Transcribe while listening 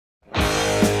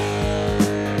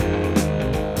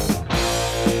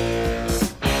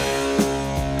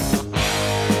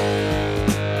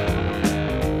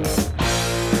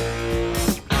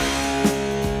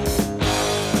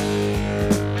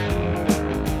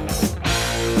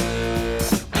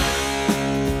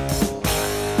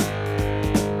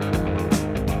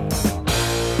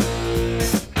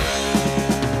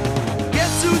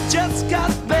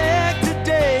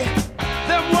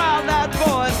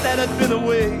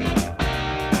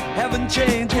haven't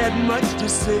changed, had much to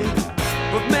say.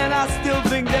 But man, I still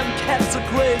think them cats are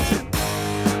crazy.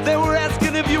 They were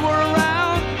asking if you were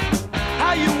around,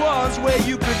 how you was, where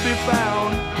you could be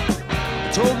found.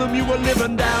 I told them you were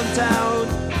living downtown,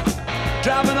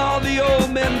 driving all the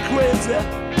old men crazy.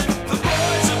 The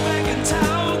boys are back in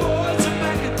town, boys are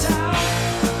back in town.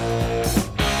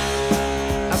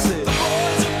 I said, the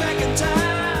boys are back in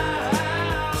town,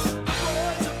 the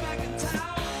boys are back in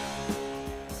town.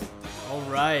 All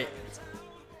right.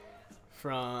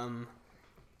 From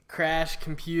crash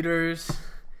computers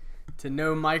to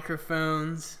no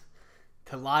microphones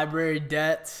to library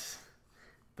debts,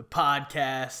 the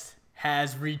podcast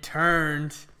has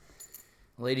returned.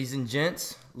 Ladies and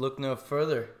gents, look no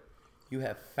further. You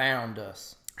have found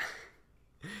us.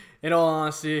 In all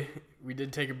honesty, we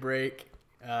did take a break.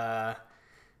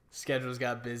 Schedules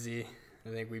got busy. I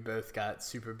think we both got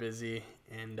super busy,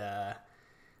 and the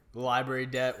library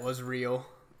debt was real.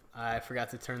 I forgot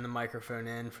to turn the microphone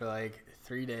in for like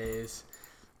 3 days.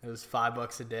 It was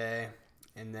 $5 a day.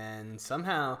 And then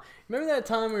somehow, remember that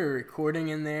time we were recording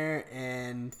in there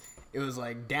and it was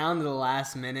like down to the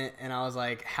last minute, and I was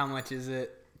like, how much is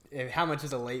it? How much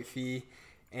is a late fee?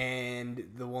 And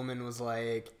the woman was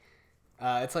like,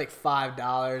 it's like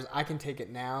 $5. I can take it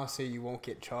now so you won't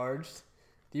get charged.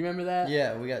 Do you remember that?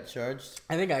 Yeah, we got charged.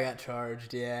 I think I got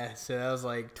charged, yeah. So that was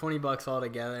like $20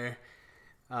 altogether.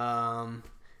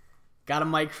 Got a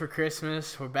mic for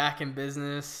Christmas. We're back in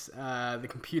business. The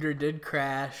computer did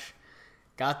crash.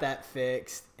 Got that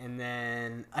fixed. And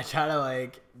then I try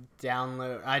to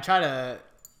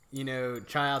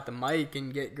try out the mic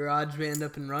and get GarageBand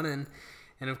up and running.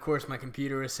 And of course my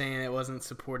computer was saying it wasn't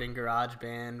supporting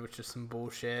GarageBand, which is some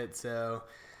bullshit. So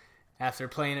after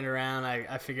playing it around,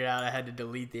 I figured out I had to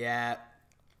delete the app,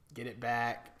 get it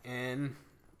back, and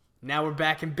now we're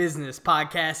back in business.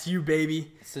 Podcast you,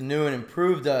 baby. It's a new and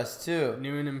improved us, too.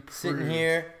 New and improved. Sitting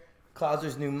here,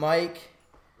 Clouser's new mic,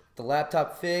 the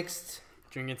laptop fixed.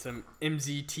 Drinking some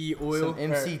MZT oil.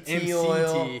 Some MCT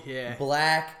oil. Yeah.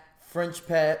 Black, French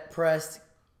pressed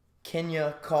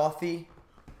Kenya coffee.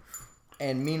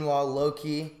 And meanwhile,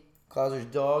 low-key, Clouser's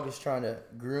dog is trying to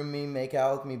groom me, make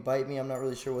out with me, bite me. I'm not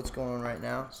really sure what's going on right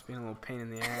now. It's being a little pain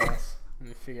in the ass. Let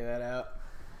me figure that out.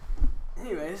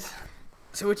 Anyways.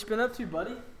 So what you been up to,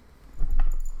 buddy?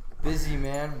 Busy,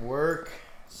 man. Work,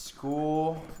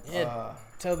 school. Yeah.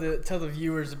 Tell the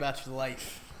viewers about your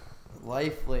life.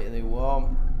 Life lately.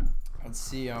 Well, let's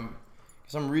see.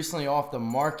 Because I'm recently off the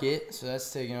market, so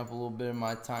that's taking up a little bit of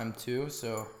my time too.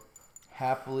 So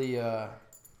happily, I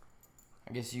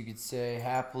guess you could say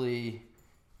happily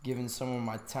giving some of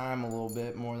my time a little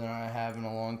bit more than I have in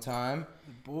a long time.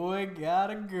 The boy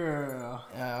got a girl.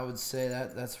 Yeah, I would say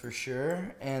that's for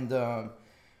sure. And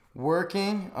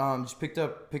working, just picked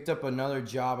up another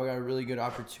job. I got a really good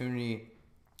opportunity.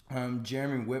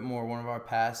 Jeremy Whitmore, one of our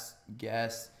past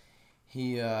guests,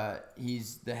 he's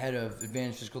the head of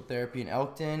advanced physical therapy in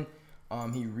Elkton.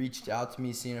 He reached out to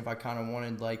me seeing if I kind of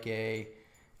wanted like a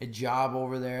job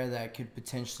over there that could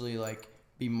potentially like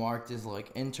be marked as like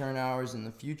intern hours in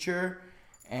the future.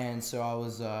 And so I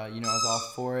was I was all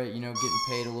for it, getting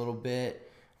paid a little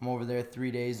bit. I'm over there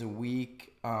 3 days a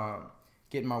week,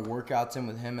 getting my workouts in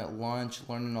with him at lunch,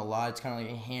 learning a lot. It's kind of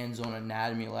like a hands-on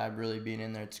anatomy lab, really being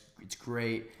in there. It's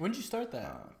great. When did you start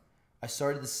that? I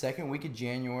started the second week of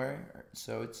January,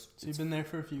 so you've been there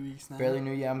for a few weeks now? Fairly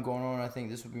new, yeah. I'm going on, I think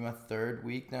this will be my third,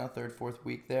 fourth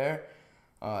week there.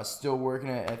 Still working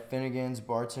at Finnegan's,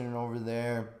 bartending over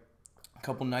there a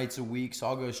couple nights a week, so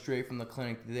I'll go straight from the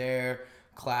clinic there,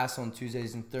 class on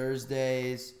Tuesdays and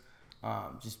Thursdays,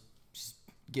 just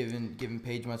giving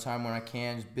Paige my time when I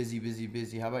can, just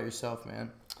busy. How about yourself,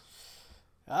 man?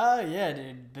 Yeah,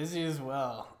 dude, busy as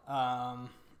well.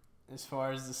 As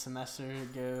far as the semester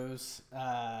goes,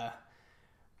 I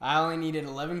only needed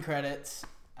 11 credits.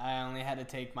 I only had to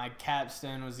take my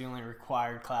capstone was the only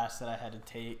required class that I had to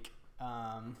take,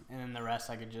 and then the rest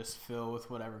I could just fill with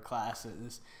whatever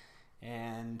classes.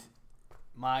 And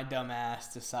my dumb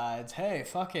ass decides, hey,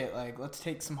 fuck it, like let's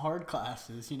take some hard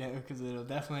classes, because it'll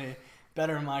definitely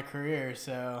better my career.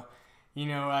 So,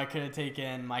 I could have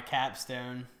taken my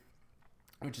capstone,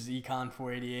 which is Econ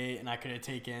 488, and I could have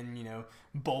taken,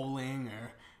 bowling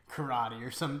or karate or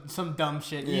some dumb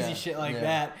shit, easy shit like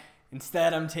that.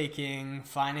 Instead, I'm taking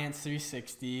Finance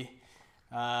 360,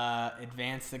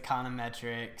 Advanced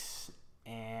Econometrics,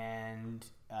 and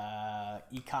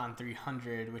Econ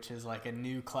 300, which is like a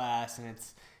new class, and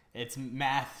it's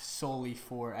math solely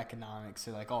for economics.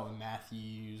 So like all the math you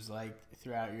use like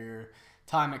throughout your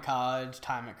time at college,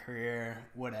 time at career,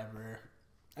 whatever.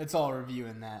 It's all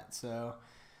reviewing that. So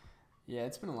yeah,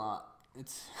 it's been a lot.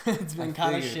 it's been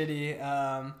kind of shitty.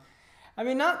 I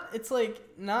mean,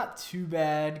 not too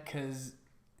bad because,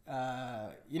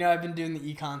 I've been doing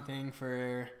the econ thing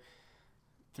for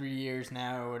 3 years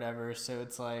now or whatever. So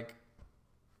it's like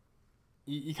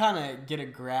you kind of get a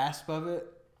grasp of it,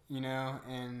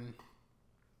 and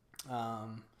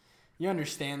you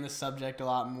understand the subject a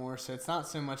lot more. So it's not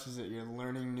so much as that you're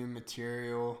learning new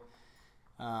material.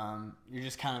 You're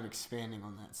just kind of expanding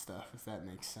on that stuff, if that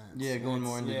makes sense. Yeah, going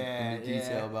more into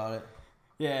detail about it.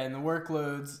 Yeah, and the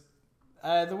workload's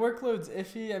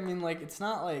iffy. I mean, like, it's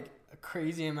not like a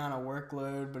crazy amount of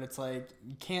workload, but it's like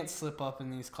you can't slip up in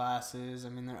these classes. I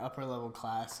mean, they're upper level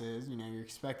classes. You're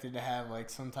expected to have like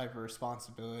some type of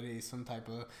responsibility, some type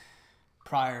of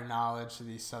prior knowledge to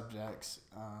these subjects.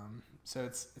 So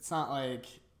it's not like,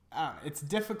 it's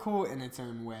difficult in its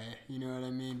own way, you know what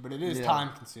I mean? But it is time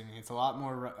consuming. It's a lot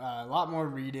more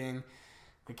reading.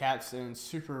 The capstone's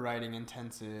super writing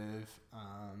intensive.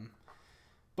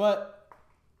 But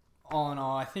all in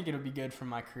all, I think it'll be good for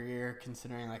my career,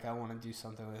 considering like I want to do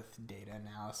something with data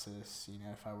analysis,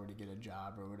 if I were to get a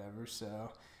job or whatever.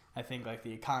 So I think like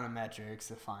the econometrics,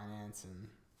 the finance, and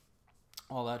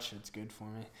all that shit's good for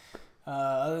me.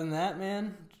 Other than that,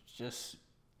 man, just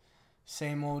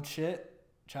same old shit.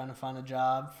 Trying to find a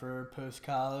job for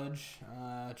post-college.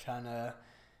 Trying to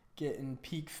get in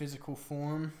peak physical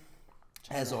form.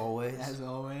 As always.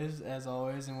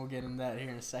 And we'll get into that here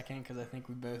in a second because I think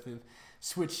we both have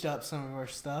switched up some of our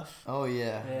stuff. Oh,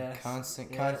 yeah.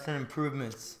 Constant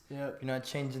improvements. Yep. If you're not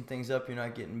changing things up, you're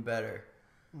not getting better.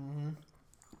 Mm-hmm.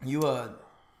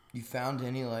 You found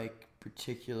any, like,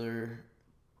 particular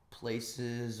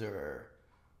places or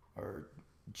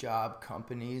job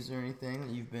companies or anything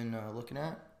that you've been looking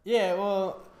at? Yeah,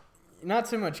 well, not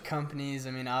so much companies.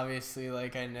 I mean, obviously,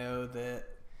 like, I know that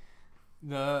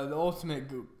the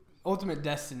ultimate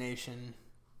destination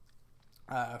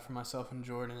for myself and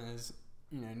Jordan is,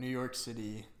 New York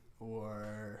City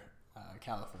or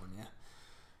California.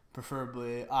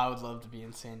 Preferably, I would love to be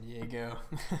in San Diego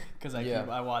because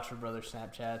I watch my brother's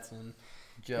Snapchats and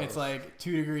Jealous. It's like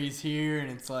 2 degrees here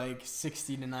and it's like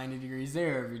 60 to 90 degrees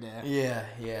there every day.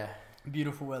 Yeah.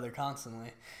 Beautiful weather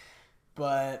constantly.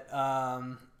 But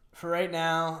for right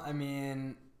now, I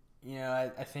mean, I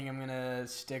think I'm going to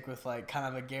stick with like kind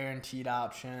of a guaranteed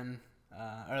option.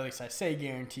 Or at least I say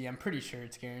guarantee. I'm pretty sure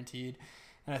it's guaranteed.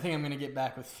 And I think I'm going to get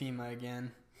back with FEMA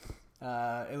again,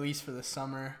 at least for the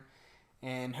summer.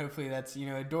 And hopefully that's,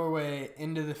 a doorway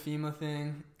into the FEMA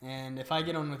thing. And if I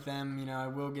get on with them, I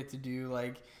will get to do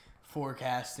like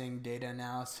forecasting, data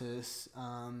analysis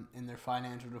in their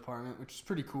financial department, which is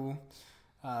pretty cool.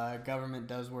 Government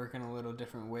does work in a little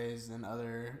different ways than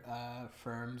other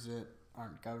firms that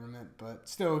aren't government, but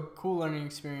still cool learning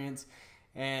experience.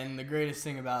 And the greatest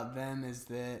thing about them is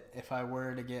that if I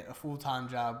were to get a full-time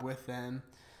job with them,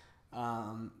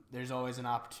 there's always an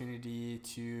opportunity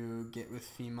to get with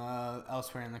FEMA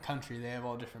elsewhere in the country. They have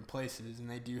all different places, and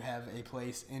they do have a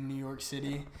place in New York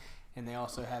City, and they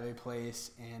also have a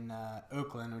place in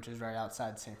Oakland, which is right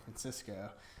outside San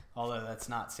Francisco. Although that's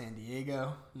not San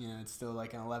Diego, it's still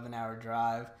like an 11-hour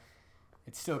drive.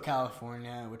 It's still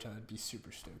California, which I would be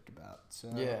super stoked about. So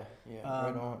yeah,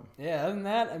 right on. Yeah, other than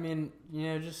that, I mean,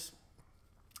 just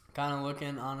kind of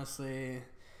looking. Honestly,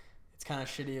 it's kind of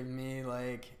shitty of me,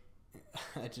 like.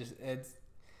 It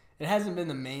hasn't been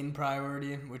the main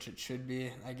priority, which it should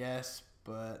be, I guess.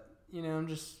 But I'm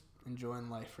just enjoying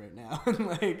life right now, and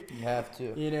like you have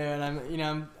to,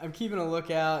 and I'm keeping a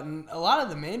lookout. And a lot of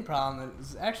the main problem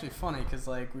is actually funny because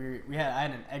like I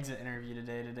had an exit interview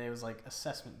today. Today was like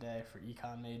assessment day for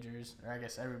econ majors, or I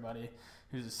guess everybody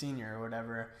who's a senior or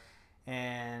whatever.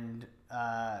 And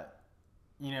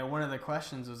one of the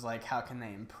questions was like, how can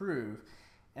they improve?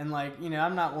 And, like,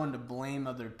 I'm not one to blame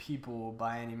other people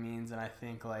by any means, and I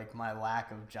think, like, my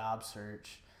lack of job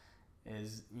search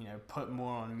is, put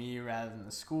more on me rather than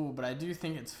the school. But I do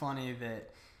think it's funny that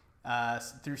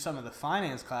through some of the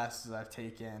finance classes I've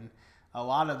taken, a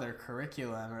lot of their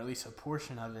curriculum, or at least a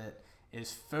portion of it,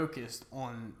 is focused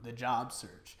on the job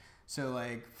search. So,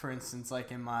 like, for instance, like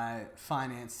in my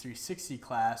Finance 360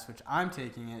 class, which I'm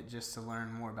taking it just to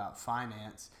learn more about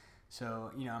finance.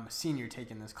 So, I'm a senior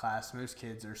taking this class. Most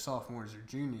kids are sophomores or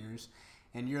juniors.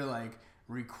 And you're, like,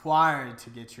 required to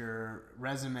get your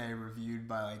resume reviewed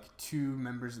by, like, 2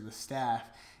 members of the staff.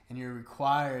 And you're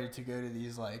required to go to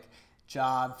these, like,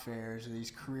 job fairs or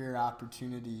these career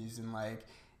opportunities. And, like,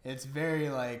 it's very,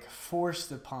 like,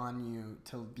 forced upon you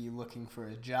to be looking for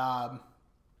a job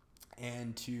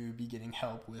and to be getting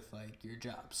help with, like, your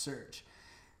job search.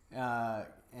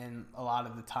 And a lot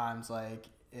of the times, like,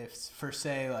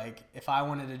 if I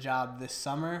wanted a job this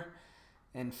summer,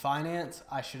 In finance,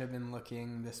 I should have been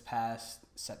looking this past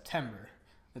September.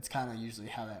 That's kind of usually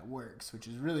how that works, which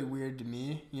is really weird to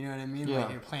me. You know what I mean? Yeah.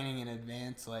 Like you're planning in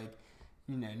advance, like,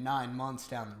 9 months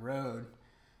down the road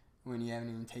when you haven't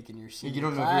even taken your senior You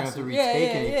don't know if you're going to have to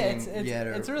retake anything yet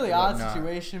or it's a really odd whatnot.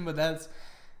 situation, but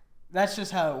that's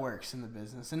just how it works in the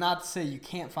business. And not to say you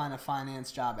can't find a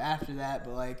finance job after that,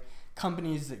 but like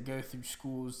companies that go through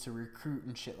schools to recruit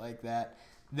and shit like that,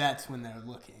 that's when they're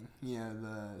looking.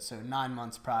 So 9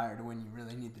 months prior to when you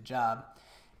really need the job.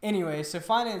 Anyway, so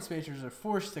finance majors are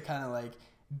forced to kind of like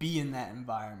be in that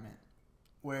environment.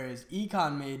 Whereas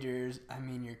econ majors, I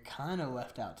mean, you're kind of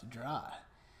left out to dry.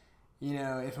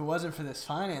 If it wasn't for this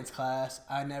finance class,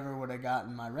 I never would have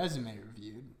gotten my resume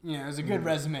reviewed. It was a good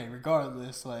resume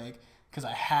regardless, like, because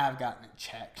I have gotten it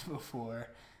checked before.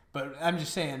 But I'm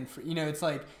just saying, it's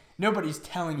like nobody's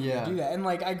telling you to do that. And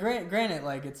like, granted,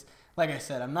 like, it's like I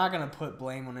said, I'm not gonna put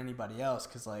blame on anybody else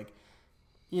because like,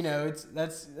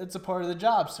 that's a part of the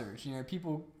job search.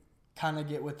 People kind of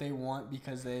get what they want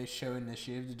because they show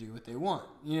initiative to do what they want.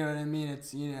 You know what I mean?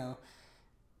 It's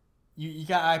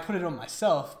I put it on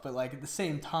myself, but like at the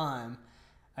same time,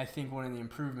 I think one of the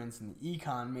improvements in the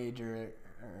econ major,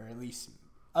 or at least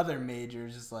other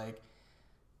majors, is like,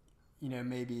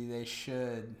 maybe they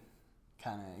should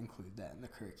kind of include that in the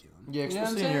curriculum. Yeah,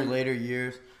 especially in your later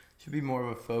years, should be more of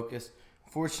a focus.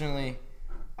 Fortunately,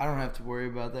 I don't have to worry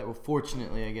about that. Well,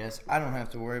 fortunately, I guess, I don't have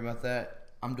to worry about that.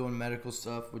 I'm doing medical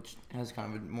stuff, which has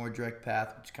kind of a more direct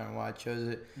path, which is kind of why I chose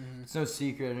it. Mm-hmm. It's no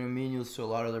secret. I mean, me and you listen to a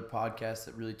lot of other podcasts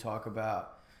that really talk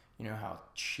about, how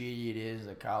shitty it is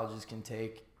that colleges can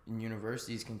take and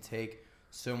universities can take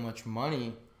so much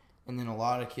money, and then a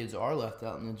lot of kids are left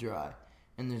out in the dry.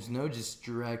 And there's no just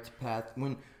direct path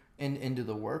into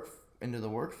the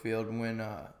work field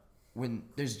when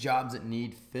there's jobs that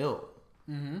need filled.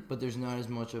 Mm-hmm. But there's not as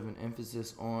much of an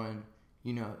emphasis on,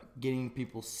 getting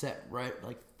people set right,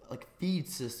 like feed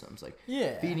systems, like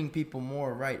feeding people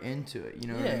more right into it. You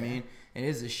know what I mean? It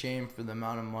is a shame for the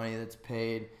amount of money that's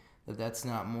paid that's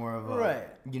not more of a,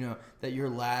 that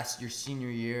your senior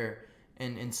year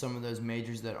in some of those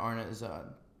majors that aren't as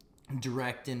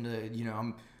direct into,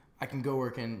 I can go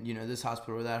work in, this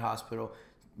hospital or that hospital.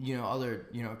 Other,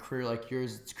 career like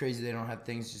yours, it's crazy they don't have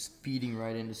things just feeding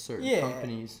right into certain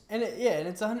companies. And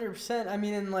it's 100%. I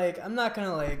mean, and like, I'm not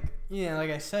gonna like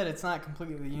I said, it's not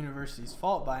completely the university's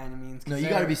fault by any means. No, you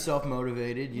got to be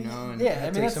self-motivated,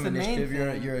 and take some initiative.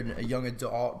 You're a young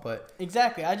adult, but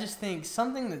exactly. I just think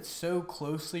something that's so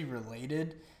closely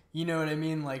related. You know what I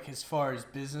mean? Like as far as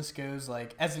business goes,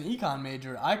 like as an econ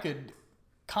major, I could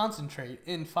concentrate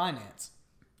in finance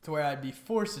to where I'd be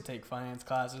forced to take finance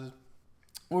classes.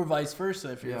 Or vice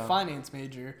versa. If you're a finance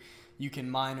major, you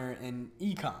can minor in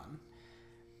econ.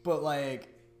 But, like,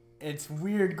 it's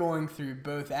weird going through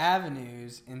both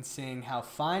avenues and seeing how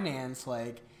finance,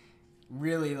 like,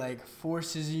 really, like,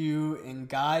 forces you and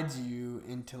guides you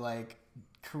into, like,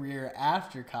 career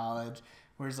after college.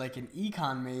 Whereas, like, an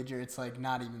econ major, it's, like,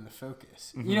 not even the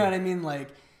focus. Mm-hmm. You know what I mean? Like,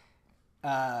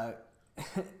 I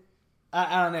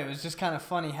don't know. It was just kind of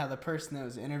funny how the person that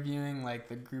was interviewing, like,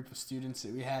 the group of students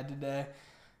that we had today,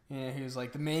 he was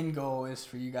like, the main goal is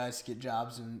for you guys to get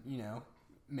jobs and,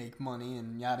 make money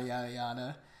and yada, yada,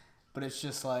 yada. But it's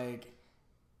just like,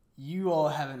 you all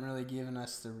haven't really given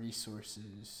us the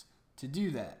resources to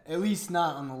do that. At least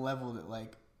not on the level that,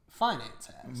 like, finance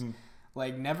has. Mm-hmm.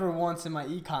 Like, never once in my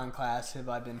econ class have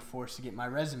I been forced to get my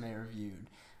resume reviewed.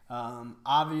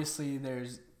 Obviously,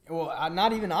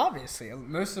 not even obviously.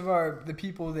 Most of the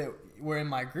people that were in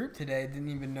my group today didn't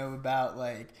even know about,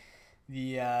 like,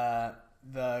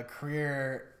 the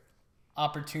career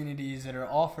opportunities that are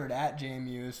offered at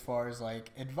JMU as far as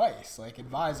like advice, like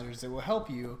advisors that will help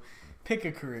you pick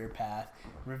a career path,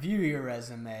 review your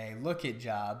resume, look at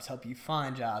jobs, help you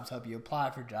find jobs, help you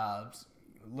apply for jobs,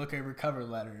 look over cover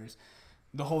letters,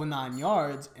 the whole 9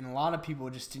 yards. And a lot of people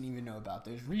just didn't even know about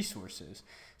those resources.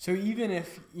 So even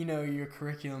if, your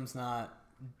curriculum's not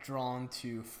drawn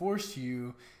to force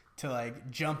you to like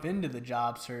jump into the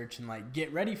job search and like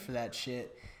get ready for that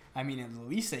shit, I mean, the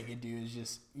least they could do is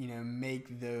just,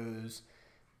 make those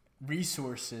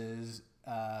resources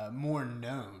more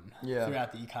known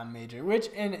throughout the econ major. Which,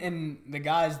 in the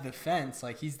guy's defense,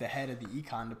 like, he's the head of the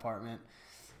econ department,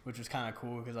 which was kind of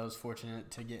cool because I was fortunate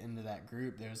to get into that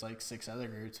group. There's, like, 6 other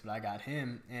groups, but I got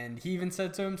him. And he even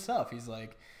said so himself. He's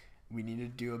like, we need to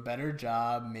do a better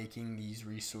job making these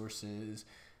resources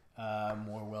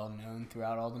more well-known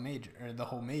throughout the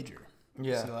whole major.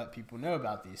 Yeah. So let people know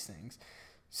about these things.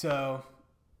 So,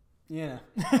 yeah.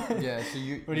 So what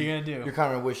are you going to do? You're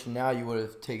kind of wishing now you would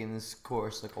have taken this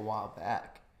course like a while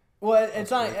back. Well, it's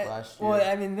not. last year. Well,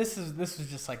 I mean, this was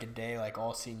just like a day like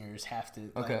all seniors have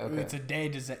to. Like, Okay. It's a day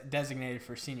designated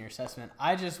for senior assessment.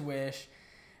 I just wish,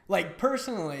 like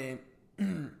personally,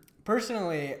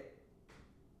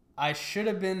 I should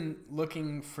have been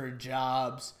looking for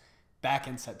jobs back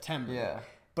in September. Yeah.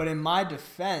 But in my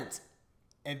defense,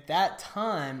 at that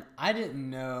time, I didn't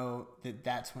know that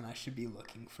that's when I should be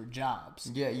looking for jobs.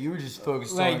 Yeah, you were just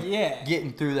focused Like, on yeah.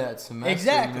 getting through that semester.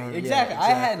 Exactly, you know? exactly. Yeah, I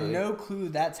had no clue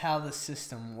that's how the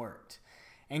system worked.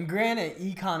 And granted,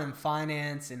 econ and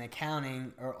finance and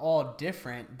accounting are all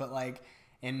different, but like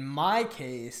in my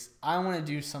case, I want to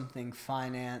do something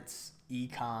finance,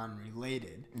 econ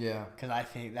related. Yeah. Because I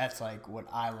think that's like what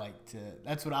I liked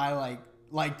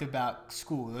about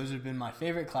school. Those have been my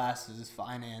favorite classes,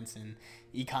 finance and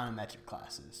econometric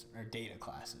classes or data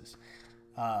classes.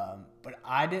 But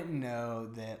I didn't know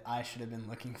that I should have been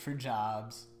looking for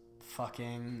jobs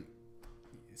fucking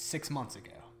 6 months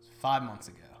ago, 5 months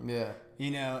ago. Yeah.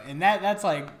 You know, and that's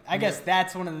like, I guess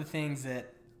that's one of the things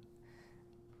that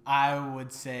I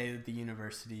would say that the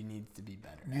university needs to be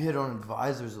better You hit on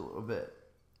advisors a little bit.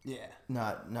 Yeah.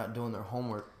 Not doing their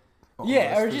homework.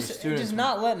 Yeah, or for the just students.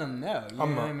 not letting them know. You know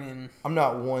what I mean? I'm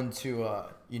not one to,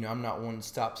 I'm not one to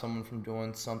stop someone from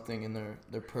doing something in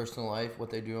their personal life,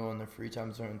 what they do on their free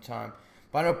time, their own time.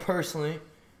 But I know personally,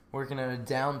 working at a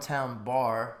downtown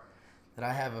bar, that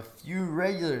I have a few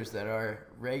regulars that are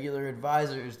regular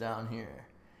advisors down here.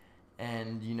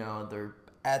 And, they're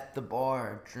at the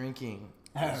bar drinking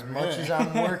as much as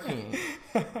I'm working.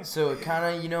 So it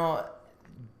kind of,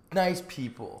 nice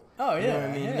people. Oh, yeah. You know what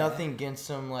I mean? Yeah. Nothing against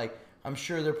them. Like, I'm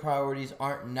sure their priorities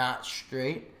aren't not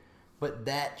straight, but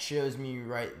that shows me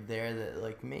right there that,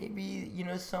 like, maybe,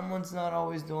 someone's not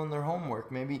always doing their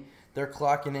homework. Maybe they're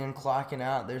clocking in, clocking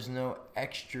out. There's no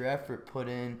extra effort put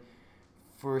in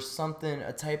for something,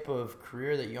 a type of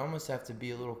career that you almost have to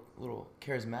be a little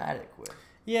charismatic with.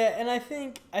 Yeah, and I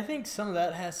think some of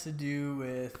that has to do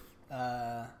with,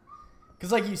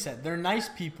 because like you said, they're nice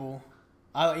people.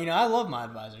 I love my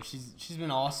advisor. She's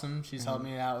been awesome. She's helped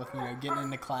me out with getting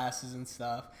into classes and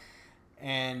stuff.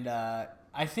 And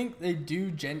I think they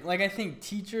do I think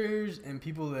teachers and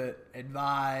people that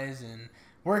advise and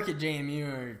work at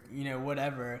JMU or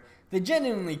whatever, they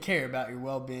genuinely care about your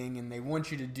well-being and they want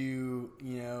you to do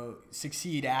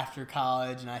succeed after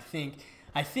college. And I think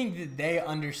that they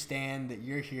understand that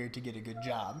you're here to get a good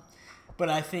job. But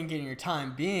I think in your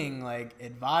time being, like,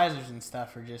 advisors and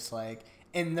stuff are just like,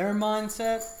 in their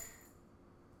mindset,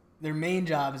 their main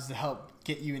job is to help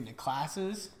get you into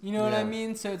classes. You know what I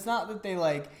mean? So it's not that they,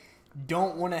 like,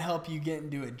 don't want to help you get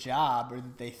into a job or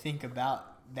that they think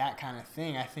about that kind of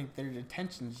thing. I think their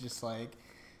attention's just, like,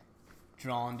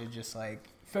 drawn to just, like,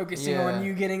 focusing on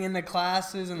you getting into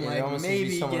classes and, like,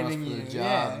 maybe giving you a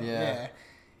job. Yeah.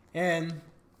 And,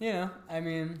 I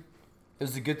mean... It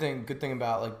was a good thing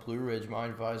about, like, Blue Ridge, my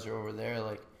advisor over there.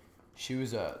 Like, she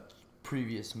was a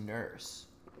previous nurse,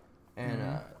 and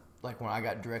like when I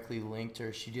got directly linked to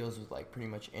her, she deals with like pretty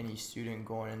much any student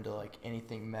going into like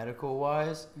anything medical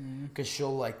wise, because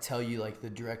she'll like tell you like the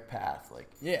direct path, like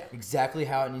exactly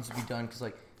how it needs to be done, because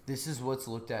like this is what's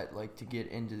looked at like to get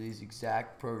into these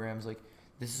exact programs, like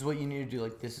this is what you need to do,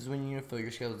 like this is when you need to fill your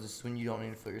schedule, this is when you don't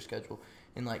need to fill your schedule,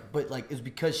 and like but like it's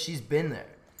because she's been there,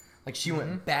 like she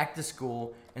went back to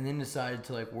school and then decided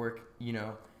to like work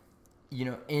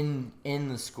in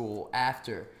the school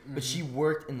after, but she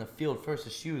worked in the field first, so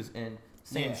she was in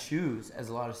same shoes as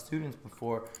a lot of students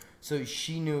before, so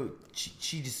she knew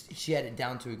she had it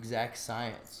down to exact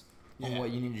science on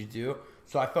what you needed to do.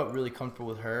 So I felt really comfortable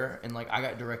with her, and like I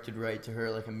got directed right to her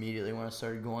like immediately when I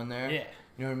started going there. Yeah,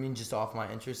 you know what I mean, just off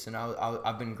my interest, and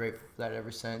I've been grateful for that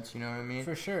ever since. You know what I mean?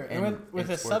 For sure. And with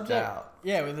a subject,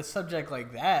 with a subject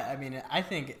like that, I mean,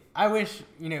 I wish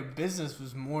business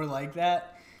was more like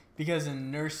that. Because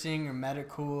in nursing or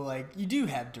medical, like, you do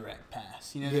have direct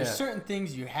paths. There's certain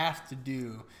things you have to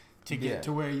do to get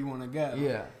to where you want to go.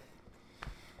 Yeah.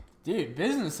 Dude,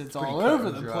 business, it's all over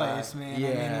the place, man. Yeah.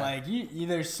 I mean, like,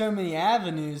 there's so many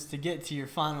avenues to get to your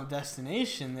final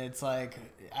destination that it's like,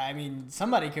 I mean,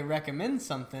 somebody could recommend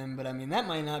something, but, I mean, that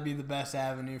might not be the best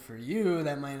avenue for you.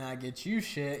 That might not get you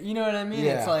shit. You know what I mean?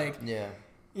 It's like,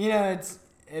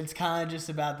 it's kind of just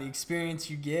about the experience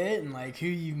you get and, like, who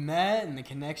you've met and the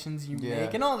connections you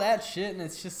make and all that shit. And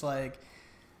it's just, like,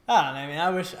 I don't know. I mean,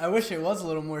 I wish it was a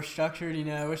little more structured,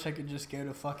 I wish I could just go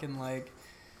to fucking, like,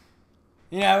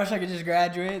 I wish I could just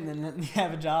graduate and then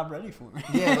have a job ready for me.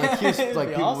 Yeah, like, here's, like,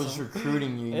 people awesome. Was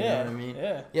recruiting you, you know what I mean?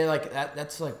 Yeah. Yeah, like,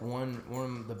 that's, like, one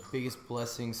of the biggest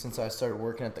blessings since I started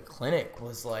working at the clinic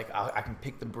was, like, I can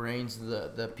pick the brains of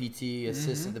the PT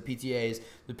assistant, the PTAs,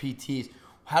 the PTs.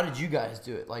 how did you guys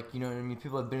do it? Like, you know what I mean?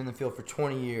 People have been in the field for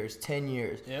 20 years, 10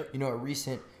 years. Yep. You know, a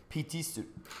recent PT student,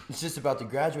 it's just about to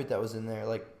graduate that was in there.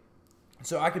 Like,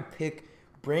 so I could pick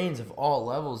brains of all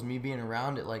levels, me being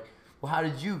around it. Like, well, how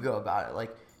did you go about it?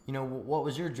 Like, you know, what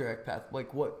was your direct path?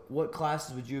 Like, what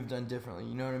classes would you have done differently?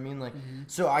 You know what I mean? Like,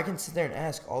 so I can sit there and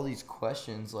ask all these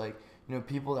questions, like, you know,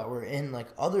 people that were in, like,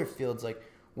 other fields, like,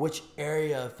 which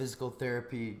area of physical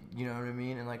therapy, you know what I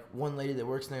mean? And, like, one lady that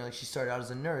works in there, like, she started out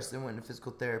as a nurse, then went into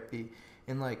physical therapy.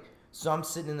 And, like, so I'm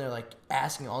sitting in there, like,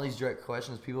 asking all these direct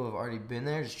questions. People have already been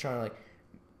there, just trying to, like,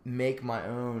 make my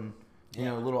own, you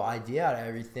know, little idea out of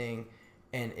everything.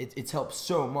 And it's helped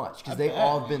so much because they've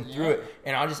all been through it.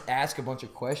 And I'll just ask a bunch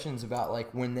of questions about, like,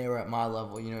 when they were at my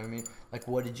level, you know what I mean? Like,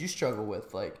 what did you struggle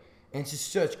with? Like, and it's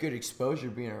just such good exposure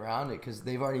being around it because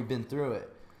they've already been through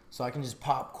it. So I can just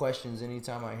pop questions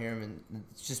anytime I hear them. And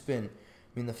it's just been,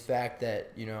 I mean, the fact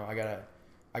that, you know, I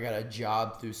got a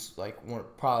job through, like,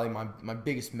 probably my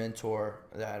biggest mentor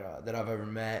that I've ever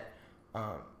met.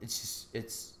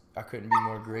 I couldn't be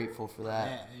more grateful for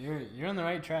that. Yeah, you're on the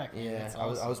right track, man. Yeah, That's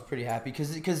awesome. I was pretty happy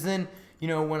because then, you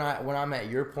know, when I'm at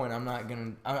your point,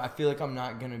 I feel like I'm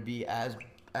not gonna be as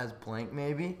blank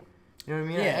maybe. You know what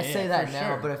I mean? Yeah, I say that now,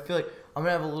 sure. but I feel like I'm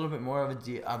gonna have a little bit more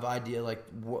of idea like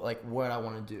what I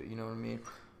want to do. You know what I mean?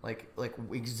 Like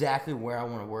exactly where I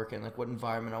want to work in, like what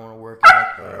environment I want to work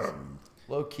in.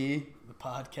 Low key, The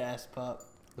podcast pup.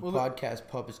 Podcast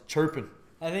pup is chirping.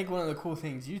 I think one of the cool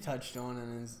things you touched on,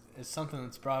 and is something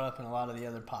that's brought up in a lot of the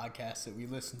other podcasts that we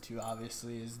listen to,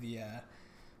 obviously, is the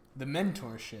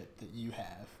mentorship that you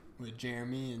have with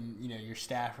Jeremy and, you know, your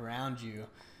staff around you,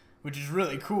 which is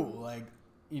really cool. Like,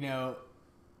 you know,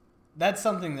 that's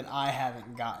something that I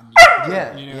haven't gotten yet.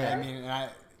 Yeah, you know what I mean? And I,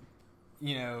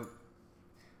 you know,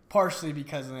 partially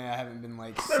because I haven't been,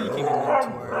 like, seeking a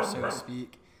mentor, so to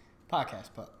speak.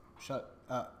 Podcast pup, shut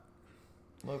up.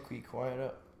 Low key, quiet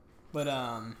up. But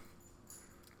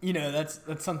you know, that's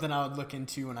something I would look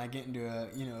into when I get into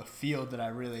a field that I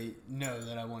really know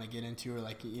that I want to get into, or,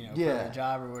 like, you know, for a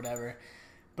job or whatever.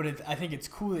 But I think it's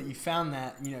cool that you found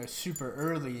that, you know, super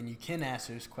early, and you can ask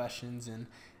those questions. And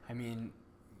I mean,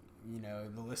 you know,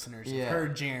 the listeners have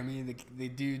heard Jeremy. The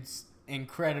dude's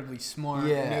incredibly smart,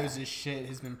 knows his shit,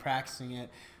 has been practicing it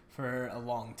for a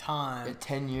long time.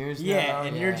 10 years now. Yeah,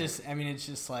 and you're just, I mean, it's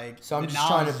just like, so I'm just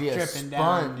trying to be a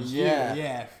sponge.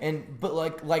 Yeah. But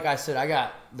like I said, I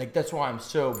got, like, that's why I'm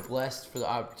so blessed for the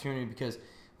opportunity, because,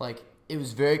 like, it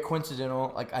was very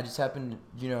coincidental. Like, I just happened,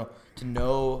 you know, to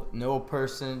know a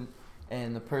person,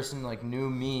 and the person, like, knew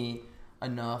me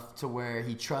enough to where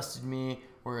he trusted me,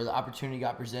 where the opportunity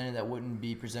got presented that wouldn't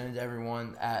be presented to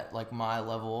everyone at, like, my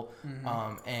level.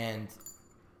 And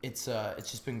it's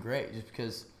just been great, just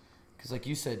because like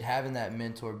you said, having that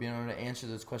mentor, being able to answer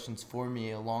those questions for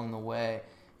me along the way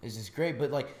is just great. But,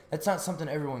 like, that's not something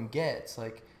everyone gets.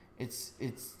 Like, it's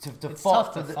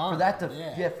tough for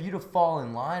you to fall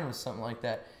in line with something like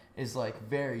that is, like,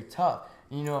 very tough.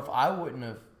 And, you know, if I wouldn't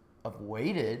have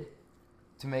waited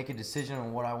to make a decision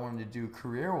on what I wanted to do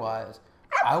career wise,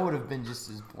 I would have been just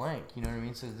as blank. You know what I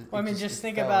mean? So just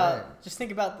think about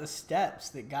the steps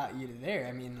that got you to there.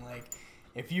 I mean, like,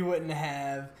 if you wouldn't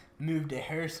have moved to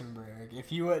Harrisonburg,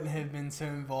 if you wouldn't have been so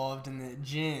involved in the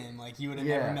gym, like, you would have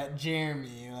never met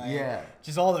Jeremy. Like,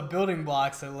 just all the building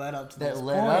blocks that led up to this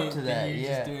point. You're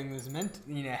just doing this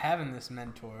having this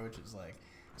mentor, which is, like,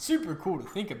 super cool to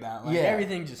think about. Like,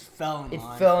 everything just fell in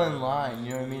line. It fell in line. You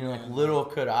know what I mean? Like, little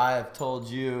could I have told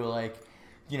you, like,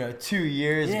 you know, 2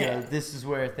 years ago, this is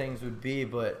where things would be.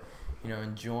 But, you know,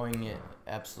 enjoying it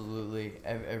absolutely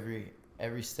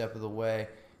every step of the way.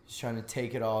 Just trying to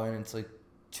take it all in. It's, like,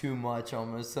 too much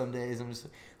almost some days. I'm just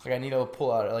like, I need to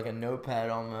pull out, like, a notepad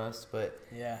almost, but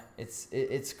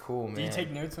it's cool, man. Do you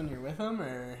take notes when you're with them,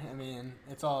 or, I mean,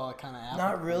 it's all kind of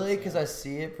not really, because I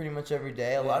see it pretty much every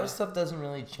day. A lot of stuff doesn't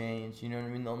really change, you know what I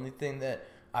mean? The only thing that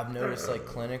I've noticed, like,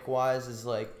 clinic wise is,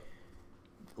 like,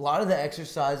 a lot of the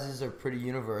exercises are pretty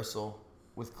universal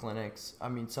with clinics. I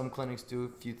mean, some clinics do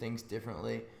a few things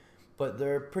differently, but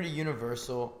they're pretty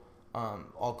universal.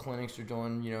 All clinics are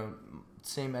doing, you know,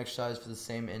 same exercise for the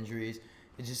same injuries.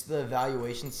 It's just the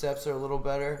evaluation steps are a little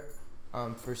better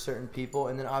for certain people.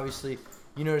 And then obviously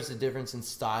you notice a difference in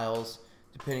styles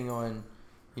depending on,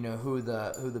 you know, who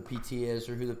the PT is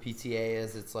or who the PTA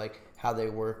is. It's like how they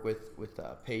work with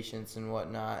patients and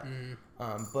whatnot.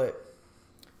 But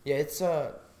yeah, it's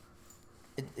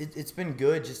been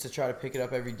good just to try to pick it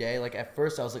up every day. Like, at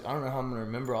first I was like, I don't know how I'm gonna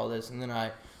remember all this, and then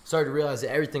I started to realize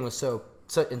that everything was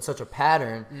in such a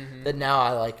pattern that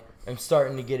now I'm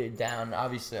starting to get it down.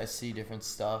 Obviously, I see different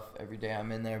stuff every day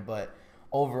I'm in there, but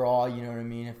overall, you know what I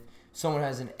mean? someone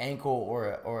has an ankle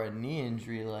or a knee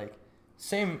injury, like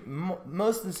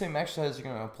most of the same exercises are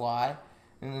gonna apply,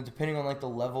 and then depending on like the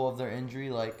level of their injury,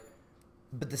 like,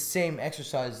 but the same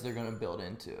exercises they're gonna build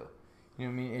into. You know what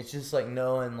I mean? It's just like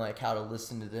knowing like how to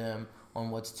listen to them on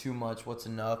what's too much, what's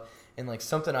enough, and like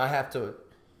something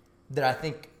that I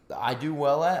think I do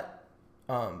well at,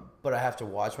 but I have to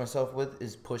watch myself with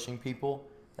is pushing people.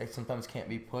 Like sometimes can't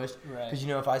be pushed. Right. Because, you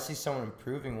know, if I see someone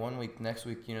improving one week, next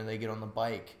week, you know, they get on the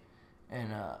bike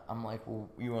and I'm like, well,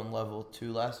 you were on level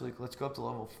 2 last week. Let's go up to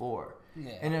level 4.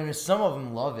 Yeah. And then some of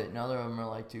them love it. And other of them are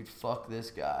like, dude, fuck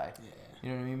this guy. Yeah. You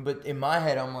know what I mean? But in my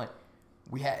head, I'm like,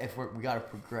 we got to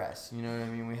progress. You know what I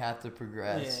mean? We have to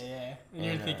progress. Yeah. And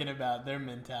you're thinking about their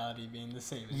mentality being the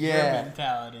same as Yeah. your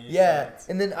mentality. Yeah,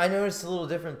 So and then I noticed a little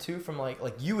different too from like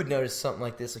you would notice something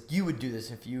like this. Like you would do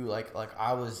this if you like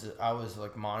I was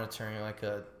like monitoring like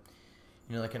a,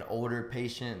 you know, like an older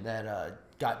patient that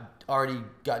already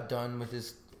got done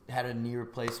with had a knee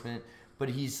replacement, but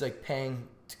he's like paying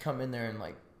to come in there and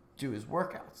like do his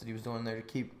workouts that he was doing there to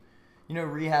keep, you know,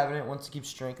 rehabbing it, wants to keep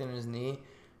strengthening his knee.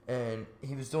 And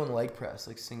he was doing leg press,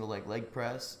 like single leg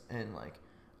press, and like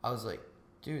I was like,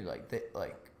 dude,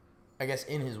 I guess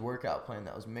in his workout plan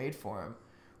that was made for him,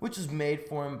 which was made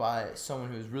for him by someone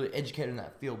who was really educated in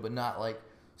that field, but not like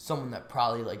someone that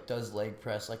probably like does leg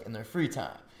press like in their free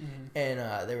time. Mm-hmm.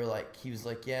 And they were like, he was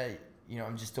like, yeah, you know,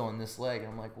 I'm just doing this leg. And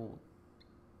I'm like, well,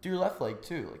 do your left leg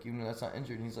too, like even though that's not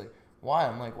injured. And he's like, why?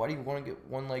 I'm like, why do you want to get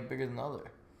one leg bigger than the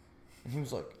other? And he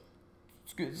was like,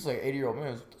 it's good. This is like an 80-year-old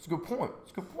man. That's a good point.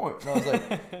 It's a good point. And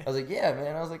I was like, yeah,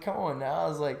 man. I was like, come on now. I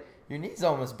was like, your knee's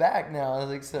almost back now. I was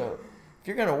like, so if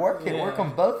you're gonna work it, work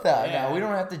them both out. Yeah. Now we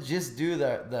don't have to just do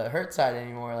the hurt side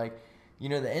anymore. Like, you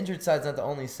know, the injured side's not the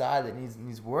only side that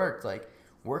needs worked. Like,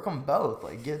 work them both.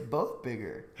 Like, get both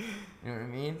bigger. You know what I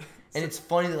mean? And it's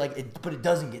funny that but it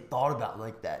doesn't get thought about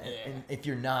like that. Yeah. And if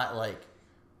you're not like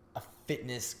a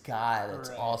fitness guy that's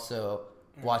Right. also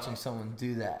watching someone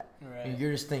do that, Right. and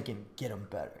you're just thinking, get them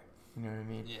better. You know what I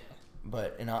mean? Yeah.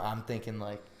 But I'm thinking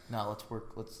like, no, let's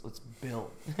work. Let's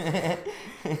build.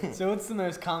 So what's the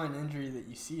most common injury that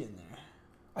you see in there?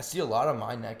 I see a lot of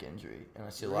my neck injury, and I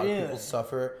see a lot of people Really?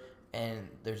 suffer, and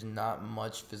there's not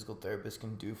much physical therapists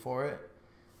can do for it.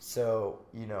 So,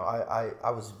 you know, I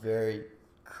was very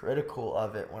critical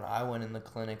of it when I went in the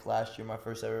clinic last year, my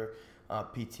first ever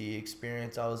PT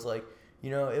experience. I was like, you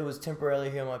know, it was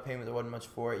temporarily healing my pain, but there wasn't much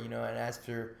for it, you know. And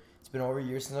after, it's been over a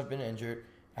year since I've been injured.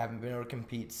 I haven't been able to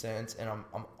compete since, and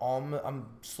I'm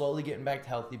slowly getting back to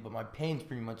healthy, but my pain's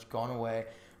pretty much gone away.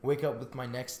 Wake up with my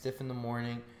neck stiff in the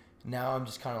morning. Now I'm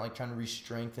just kind of like trying to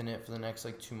re-strengthen it for the next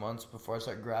like 2 months before I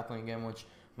start grappling again, which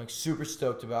I'm like super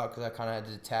stoked about because I kind of had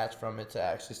to detach from it to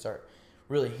actually start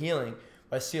really healing.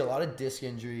 But I see a lot of disc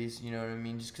injuries, you know what I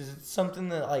mean? Just because it's something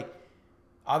that, like,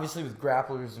 obviously with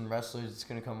grapplers and wrestlers it's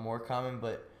going to become more common,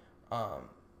 but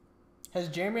Has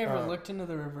Jeremy ever looked into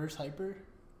the reverse hyper?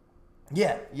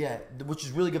 yeah, which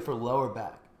is really good for lower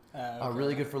back. Okay.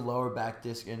 Really good for lower back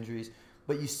disc injuries.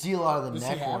 But you see a lot of the Does he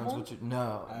neck have ones, one? which are,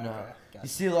 no. Okay, gotcha. You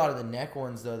see a lot of the neck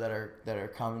ones though that are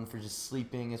common for just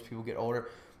sleeping as people get older.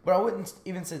 But I wouldn't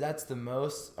even say that's the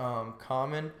most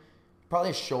common.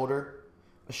 Probably a shoulder,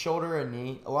 a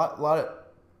knee, a lot of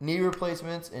knee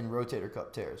replacements and rotator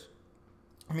cuff tears.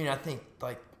 I mean, I think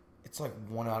like it's like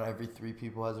 1 out of every 3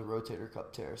 people has a rotator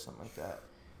cuff tear or something like that,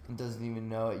 and doesn't even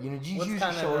know it. You know, you use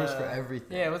your shoulders for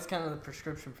everything. Yeah, what's kind of the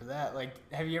prescription for that? Like,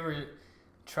 have you ever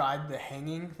tried the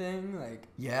hanging thing? Like,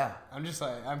 Yeah.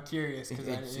 I'm curious because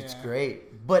It's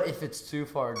great, but if it's too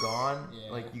far gone,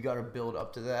 Yeah. like you got to build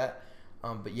up to that.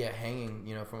 But yeah, hanging,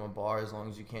 you know, from a bar as long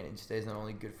as you can, it stays not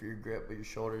only good for your grip but your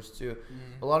shoulders too.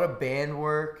 Mm-hmm. A lot of band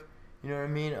work, you know what I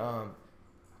mean?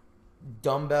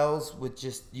 Dumbbells with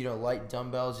just, you know, light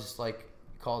dumbbells, just like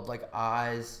called like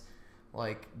I's,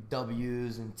 like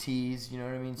W's and T's, you know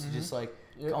what I mean? So just like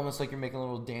almost like you're making a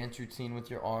little dance routine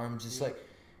with your arms, just like,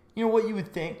 you know what you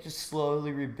would think, just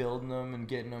slowly rebuilding them and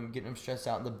getting them stressed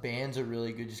out. And the bands are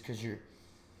really good just because you're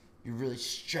really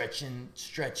stretching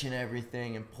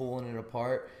everything and pulling it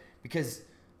apart. Because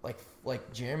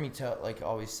like Jeremy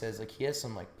always says, like he has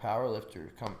some like power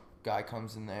lifter guy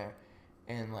comes in there,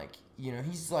 and like, you know,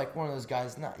 he's like one of those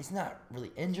guys. He's not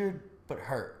really injured but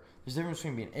hurt. There's a difference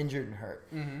between being injured and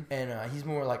hurt. Mm-hmm. And he's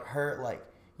more like hurt, like,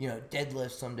 you know,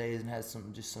 deadlifts some days and has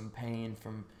some pain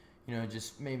from, you know,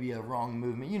 just maybe a wrong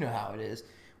movement. You know how it is.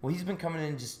 Well, he's been coming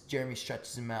in, just Jeremy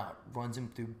stretches him out, runs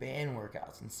him through band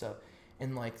workouts and stuff.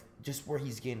 And, like, just where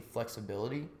he's getting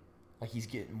flexibility, like, he's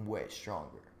getting way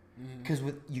stronger. Because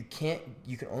you can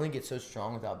only get so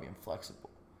strong without being flexible.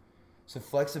 So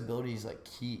flexibility is, like,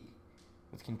 key.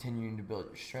 with continuing to build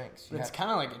your strengths. But it's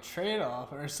kind of like a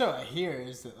trade-off, or so I hear,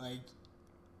 is that like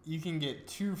you can get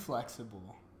too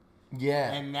flexible.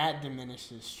 Yeah. And that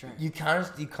diminishes strength. You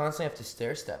constantly have to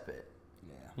stair step it.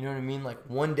 Yeah. You know what I mean? Like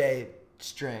one day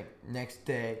strength, next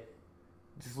day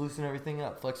just loosen everything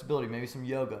up, flexibility, maybe some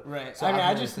yoga. Right. So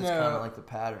I just know kind of like the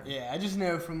pattern. Yeah, I just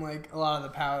know from like a lot of the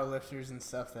power lifters and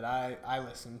stuff that I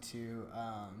listen to.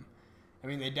 I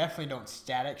mean, they definitely don't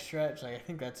static stretch. Like I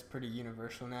think that's pretty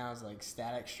universal now. Is like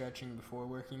static stretching before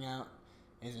working out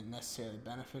isn't necessarily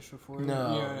beneficial for you. No.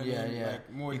 You know what I mean? Yeah.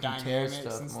 Like more you dynamics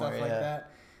and stuff like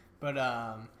that. But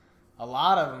a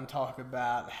lot of them talk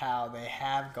about how they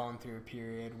have gone through a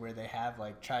period where they have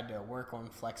like tried to work on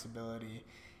flexibility,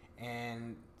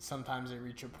 and sometimes they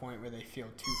reach a point where they feel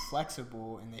too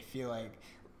flexible and they feel like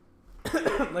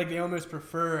like they almost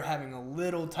prefer having a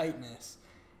little tightness,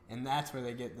 and that's where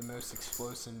they get the most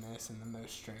explosiveness and the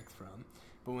most strength from.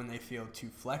 But when they feel too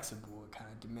flexible, it kind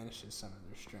of diminishes some of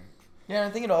their strength. Yeah, I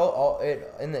think it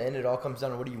in the end it all comes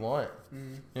down to what do you want.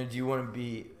 Mm-hmm. You know, do you want to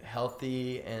be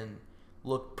healthy and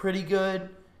look pretty good,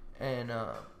 and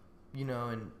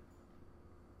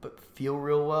but feel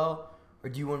real well, or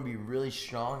do you want to be really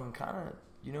strong and kind of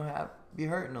be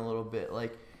hurting a little bit?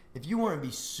 Like if you want to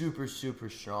be super super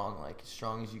strong, like as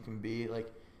strong as you can be, like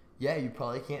yeah, you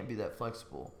probably can't be that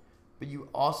flexible, but you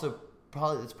also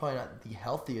it's probably not the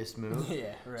healthiest move.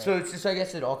 Yeah, right. So it's just, I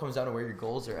guess it all comes down to where your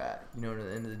goals are at, at the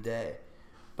end of the day.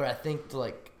 But I think to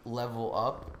like level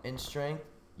up in strength,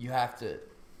 you have to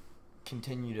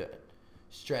continue to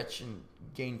stretch and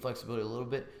gain flexibility a little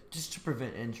bit just to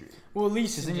prevent injury. Well, at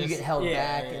least because then you get held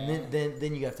back, and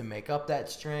then you have to make up that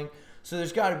strength. So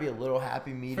there's got to be a little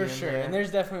happy medium for sure. there. And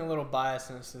there's definitely a little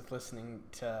biasness with listening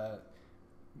to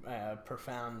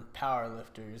profound power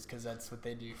lifters, because that's what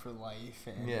they do for life,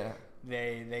 and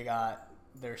they got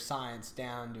their science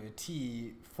down to a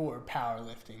T for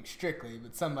powerlifting strictly.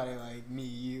 But somebody like me,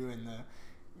 you, and the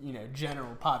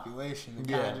general population that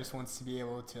kind of just wants to be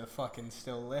able to fucking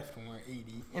still lift when we're 80,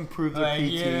 improve their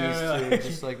PTs too,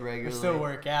 just like regularly, still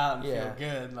work out and feel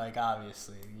good. Like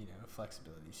obviously,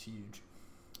 flexibility is huge.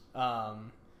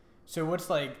 So what's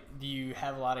like, do you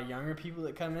have a lot of younger people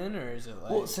that come in, or is it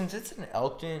like... Well, since it's in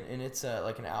Elkton and it's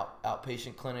like an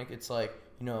outpatient clinic, it's like,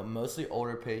 mostly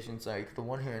older patients. Like the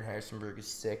one here in Harrisonburg is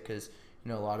sick because,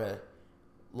 a lot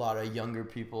of younger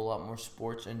people, a lot more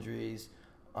sports injuries.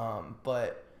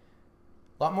 But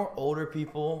a lot more older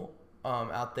people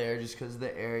out there just because of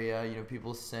the area,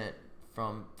 people sent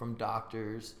from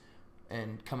doctors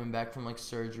and coming back from like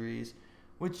surgeries,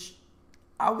 which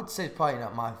I would say probably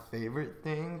not my favorite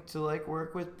thing to like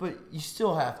work with, but you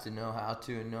still have to know how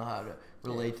to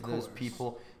relate to those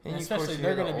people, and especially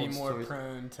they're going to be more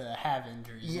prone to have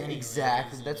injuries. Yeah,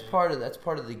 exactly. That's part of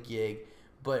the gig,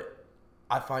 but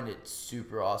I find it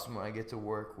super awesome when I get to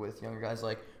work with younger guys.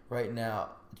 Like right now,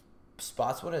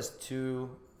 Spotswood has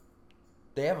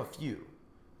they have a few,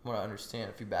 from what I understand,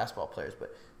 a few basketball players,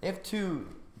 but they have 2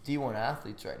 D1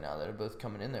 athletes right now that are both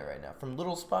coming in there right now from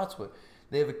Little Spotswood.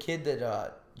 They have a kid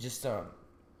that just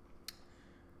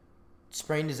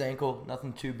sprained his ankle,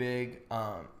 nothing too big.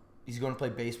 He's going to play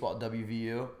baseball at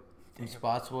WVU in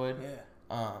Spotswood.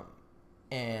 Yeah.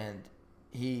 And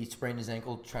he sprained his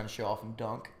ankle trying to show off and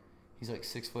dunk. He's like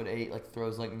 6'8", like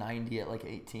throws like 90 at like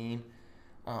 18.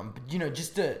 But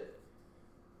just to,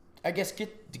 I guess,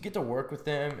 get to work with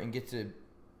them and get to,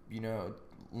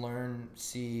 learn,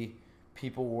 see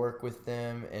people work with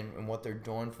them and what they're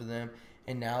doing for them.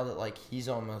 And now that like he's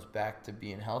almost back to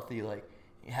being healthy, like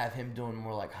have him doing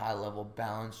more like high level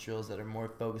balance drills that are more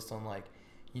focused on like,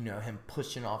 him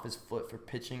pushing off his foot for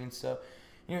pitching and stuff.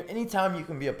 Anytime you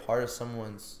can be a part of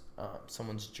someone's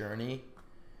journey,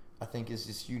 I think is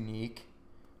just unique.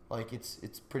 Like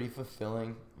it's pretty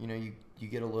fulfilling. You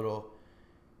get a little,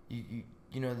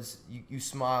 you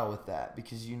smile with that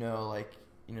because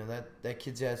that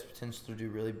kid has potential to do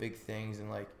really big things, and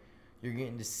like you're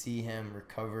getting to see him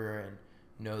recover and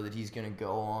know that he's gonna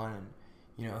go on,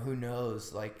 and who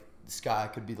knows, like the sky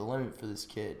could be the limit for this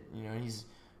kid. He's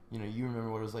you remember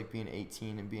what it was like being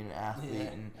 18 and being an athlete,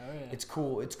 and it's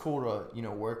cool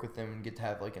to work with them and get to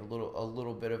have like a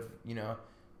little bit of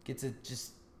get to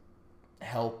just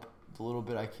help the little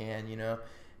bit I can,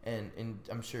 and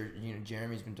I'm sure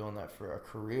Jeremy's been doing that for a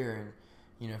career,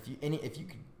 and if you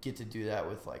could get to do that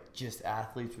with like just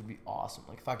athletes would be awesome.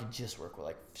 Like if I could just work with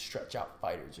like stretch out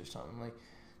fighters or something, like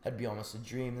that'd be almost a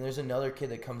dream. And there's another kid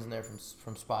that comes in there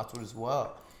from Spotswood as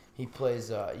well. He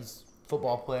plays he's a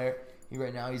football player.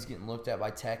 Right now he's getting looked at by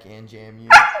Tech and JMU.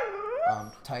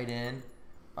 Tight end.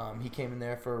 He came in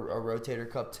there for a rotator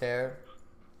cuff tear.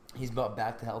 He's about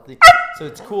back to healthy. So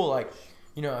it's cool, like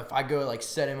you know, if I go like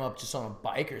set him up just on a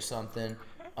bike or something,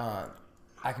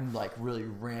 I can like really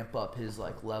ramp up his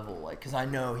like level, like, cause I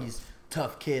know he's a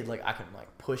tough kid. Like I can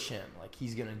like push him, like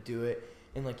he's gonna do it,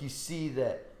 and like you see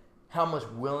that how much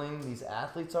willing these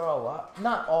athletes are. A lot,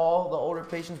 not all the older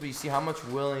patients, but you see how much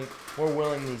more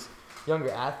willing these younger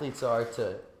athletes are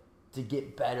to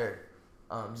get better,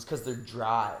 just because their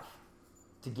drive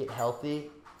to get healthy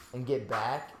and get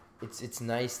back. It's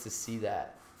nice to see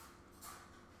that.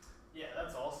 Yeah,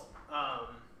 that's awesome.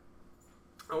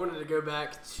 I wanted to go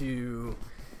back to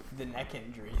the neck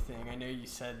injury thing. I know you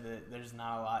said that there's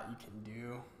not a lot you can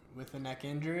do with a neck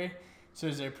injury. So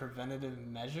is there preventative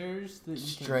measures that you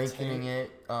Strengthening can take?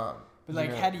 it. But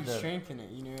like, how do you strengthen it?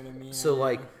 You know what I mean? So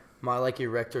like my like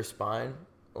erector spine,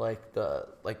 like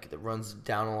that runs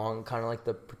down along, kind of like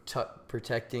the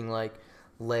protecting like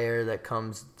layer that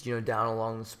comes, you know, down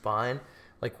along the spine,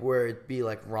 like where it'd be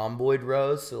like rhomboid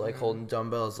rows. So like holding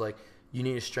dumbbells, like you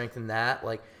need to strengthen that.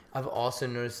 Like I've also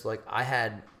noticed like I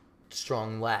had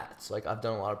strong lats. Like I've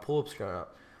done a lot of pull-ups growing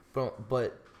up,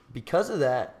 but because of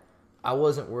that, I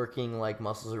wasn't working like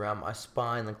muscles around my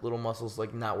spine, like little muscles,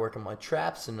 like not working my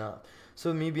traps enough.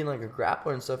 So me being like a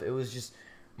grappler and stuff, it was just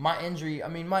my injury. I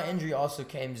mean, my injury also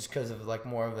came just because of like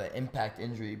more of an impact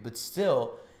injury, but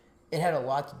still, it had a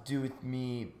lot to do with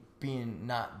me being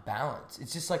not balanced.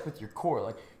 It's just like with your core.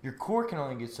 Like your core can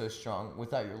only get so strong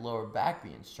without your lower back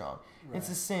being strong. Right. It's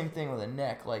the same thing with a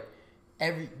neck. Like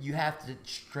you have to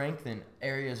strengthen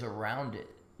areas around it.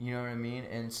 You know what I mean?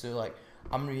 And so like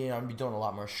I'm gonna be doing a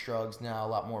lot more shrugs now, a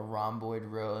lot more rhomboid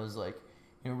rows. Like,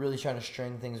 you know, really trying to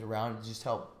strengthen things around it to just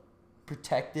help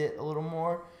protect it a little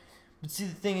more. But see,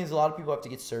 the thing is, a lot of people have to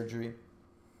get surgery,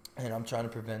 and I'm trying to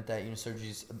prevent that. You know,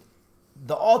 surgeries.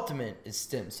 The ultimate is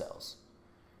stem cells,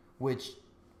 which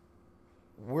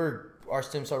our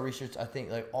stem cell research, I think,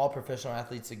 like all professional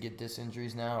athletes that get disc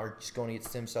injuries now are just going to get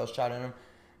stem cells shot in them,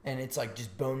 and it's like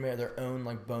just bone marrow, their own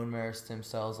like bone marrow stem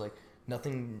cells, like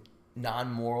nothing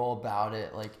non-moral about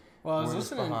it. Like, well, I was we're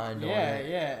just listening. behind on it.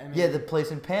 I mean, Yeah, the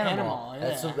place in Panama.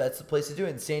 Yeah. That's the place to do it.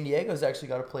 And San Diego's actually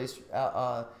got a place.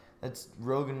 That's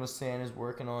Rogan was saying is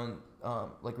working on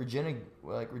like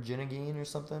Regenogene or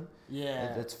something.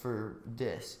 Yeah. That's for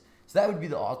disc. So that would be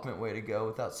the ultimate way to go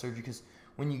without surgery. Because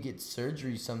when you get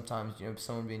surgery, sometimes, you know,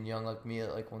 someone being young like me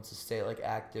that like wants to stay like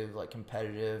active, like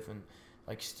competitive, and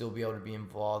like still be able to be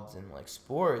involved in like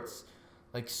sports,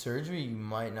 like surgery, you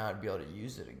might not be able to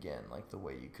use it again like the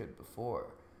way you could before.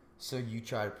 So you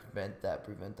try to prevent that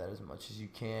as much as you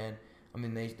can. I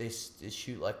mean, they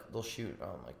shoot like they'll shoot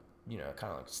like, you know,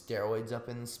 kind of like steroids up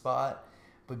in the spot.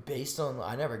 But based on,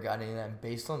 I never got any of that. And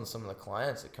based on some of the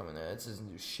clients that come in there, it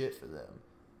doesn't do shit for them.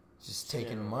 It's just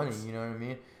taking money, you know what I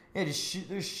mean? Yeah,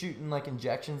 they're shooting like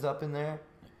injections up in there.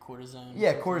 Like cortisone.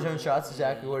 Yeah, cortisone shots,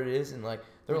 exactly what it is. And like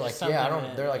they're like,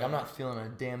 I'm not feeling a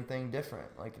damn thing different.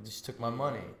 Like it just took my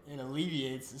money. It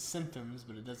alleviates the symptoms,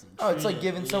 but it doesn't. Oh, it's like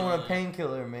giving someone a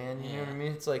painkiller, man. You know what I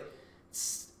mean? It's like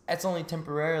that's only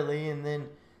temporarily, and then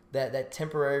that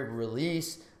temporary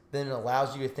release then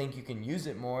allows you to think you can use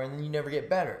it more, and then you never get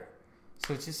better.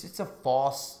 So it's just a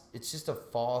false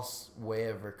way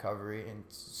of recovery, and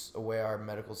it's a way our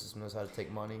medical system knows how to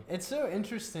take money. It's so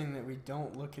interesting that we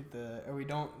don't look at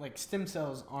like stem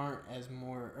cells aren't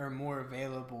more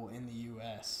available in the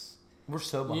U.S. We're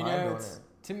so behind on it.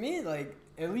 To me, like,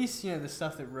 at least, you know, the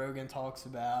stuff that Rogan talks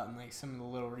about and like some of the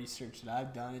little research that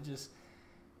I've done,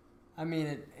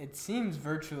 it seems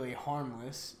virtually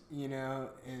harmless, you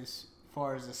know, as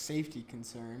far as a safety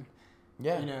concern.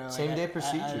 Yeah, you know, same day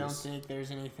procedures. I don't think there's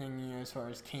anything, you know, as far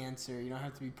as cancer. You don't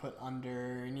have to be put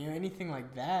under, and, you know, anything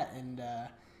like that. And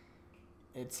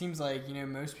it seems like, you know,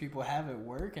 most people have it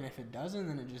work, and if it doesn't,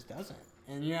 then it just doesn't.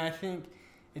 And, you know, I think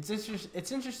it's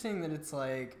interesting that it's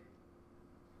like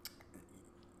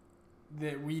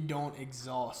that we don't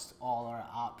exhaust all our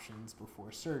options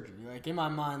before surgery. Like, in my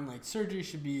mind, like, surgery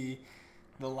should be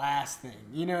the last thing.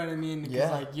 You know what I mean? Because,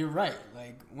 like, you're right.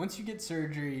 Like, once you get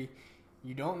surgery,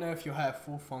 you don't know if you'll have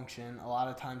full function. A lot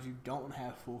of times you don't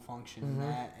have full function in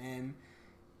that. And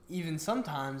even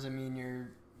sometimes, I mean,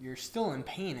 you're still in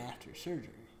pain after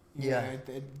surgery. You know,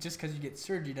 just because you get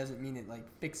surgery doesn't mean it, like,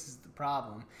 fixes the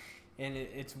problem. And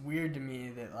it's weird to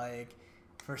me that, like,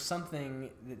 for something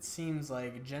that seems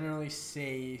like generally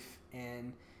safe,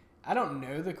 and I don't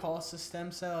know the cost of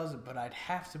stem cells, but I'd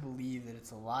have to believe that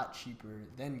it's a lot cheaper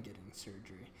than getting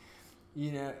surgery.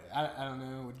 You know, I don't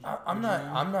know. I'm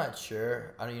not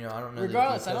sure. I don't know.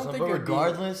 Regardless, the I don't think.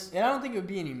 Regardless, I don't think it would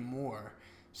be any more.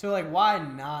 So, like, why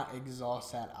not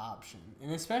exhaust that option?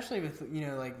 And especially with, you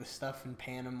know, like the stuff in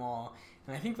Panama,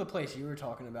 and I think the place you were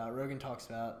talking about, Rogan talks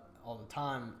about all the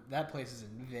time. That place is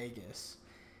in Vegas.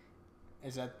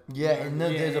 Is that? Yeah, and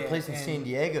then there's a place in San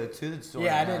Diego too that's doing.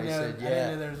 Yeah, I didn't know. I didn't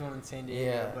know there was one in San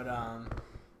Diego. Yeah. But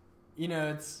you know,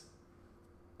 it's.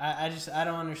 I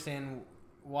don't understand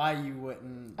why you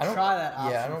wouldn't try that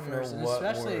option I don't first, know and what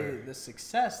especially the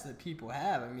success that people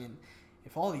have. I mean,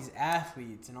 if all these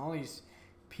athletes and all these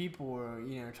people are,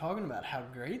 you know, talking about how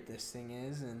great this thing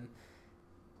is, and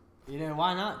you know,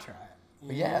 why not try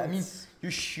it? I mean,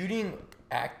 you're shooting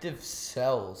active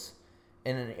cells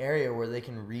in an area where they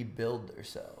can rebuild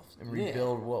themselves and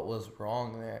rebuild what was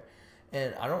wrong there.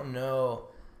 And I don't know.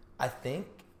 I think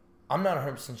I'm not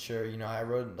 100% sure. You know, I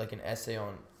wrote like an essay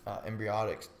on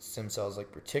embryonic stem cells,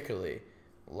 like particularly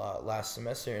last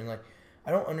semester, and like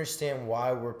I don't understand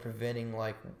why we're preventing.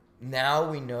 Like now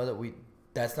we know that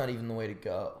that's not even the way to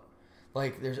go.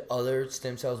 Like there's other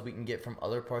stem cells we can get from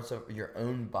other parts of your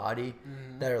own body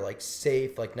that are like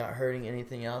safe, like not hurting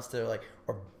anything else. That are like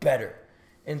or better.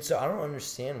 And so I don't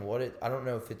understand I don't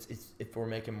know if it's if we're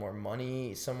making more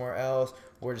money somewhere else,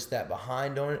 we're just that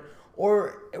behind on it,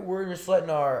 or we're just letting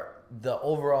the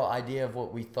overall idea of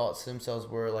what we thought stem cells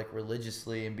were like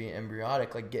religiously and being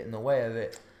embryonic like get in the way of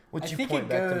it. Which you point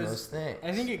back to most things.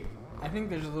 I think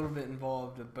there's a little bit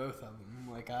involved of both of them.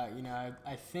 Like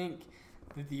I think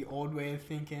that the old way of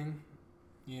thinking,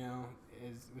 you know,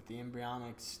 is with the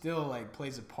embryonic still like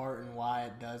plays a part in why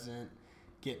it doesn't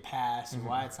get passed and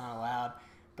why it's not allowed.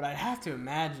 But I'd have to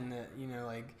imagine that, you know,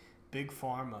 like Big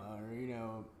Pharma or, you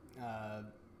know,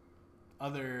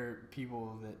 other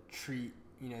people that treat,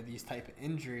 you know, these type of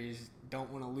injuries don't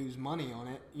want to lose money on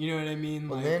it. You know what I mean?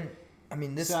 Well, like, then, I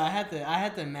mean, this. So I had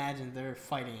to imagine they're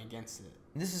fighting against it.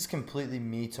 This is completely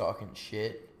me talking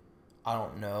shit. I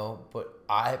don't know, but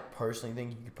I personally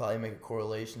think you could probably make a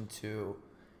correlation to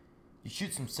you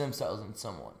shoot some stem cells in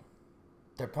someone.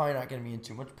 They're probably not going to be in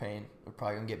too much pain. They're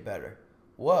probably going to get better.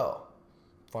 Well,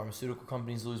 pharmaceutical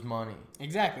companies lose money.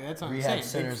 Exactly, that's what Rehab I'm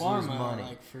saying. centers Big Pharma, lose money.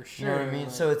 like for sure. You know what I mean?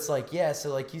 Like, so it's like, yeah.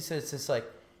 So like you said, it's just like,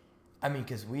 I mean,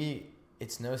 because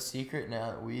it's no secret now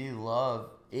that we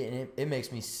love it, and it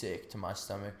makes me sick to my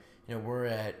stomach. You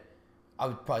know, I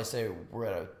would probably say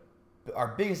our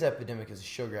biggest epidemic is a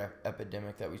sugar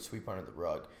epidemic that we sweep under the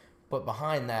rug. But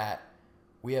behind that,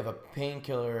 we have a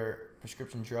painkiller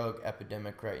prescription drug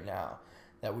epidemic right now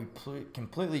that we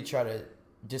completely try to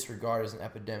disregard as an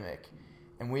epidemic.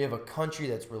 And we have a country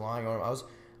that's relying on them.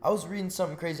 I was reading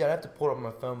something crazy. I'd have to pull it up on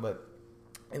my phone, but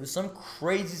it was some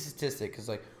crazy statistic because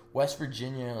like West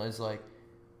Virginia is like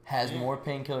has more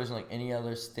painkillers than like any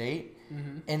other state.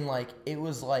 And like it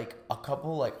was like a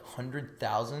couple like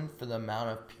 100,000 for the amount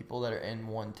of people that are in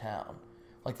one town.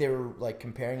 Like they were like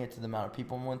comparing it to the amount of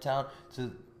people in one town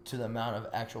to the amount of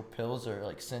actual pills that are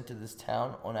like sent to this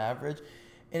town on average.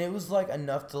 And it was like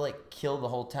enough to like kill the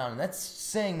whole town. And that's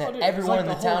saying that everyone in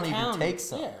the town even takes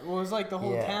some. Yeah, well, it was like the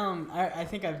whole town. I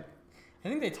think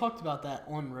they talked about that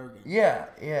on Rogan. Yeah.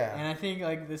 And I think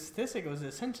like the statistic was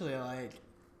essentially like,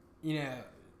 you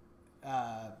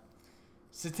know,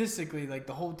 statistically, like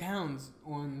the whole town's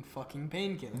on fucking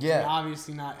painkillers. Yeah. I mean,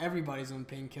 obviously, not everybody's on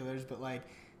painkillers, but like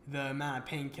the amount of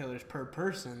painkillers per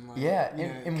person, like,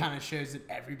 it kind of shows that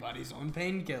everybody's on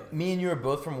painkillers. Me and you are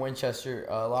both from Winchester.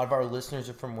 A lot of our listeners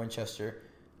are from Winchester.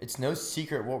 It's no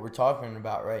secret what we're talking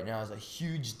about right now is a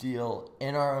huge deal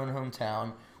in our own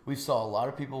hometown. We saw a lot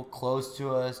of people close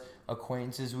to us,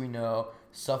 acquaintances we know,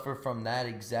 suffer from that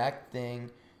exact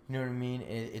thing. You know what I mean?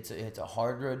 It's a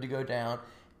hard road to go down,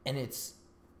 and it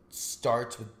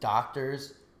starts with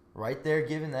doctors right there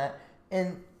giving that,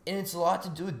 and it's a lot to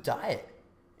do with diet.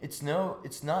 It's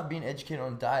not being educated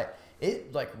on diet.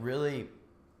 It like really,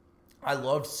 I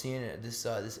loved seeing it. This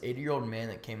 80-year-old man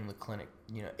that came in the clinic,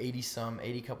 you know,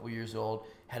 80 couple years old,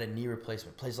 had a knee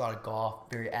replacement, plays a lot of golf,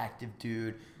 very active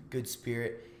dude, good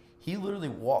spirit. He literally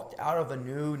walked out of a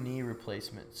new knee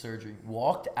replacement surgery,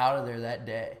 walked out of there that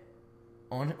day,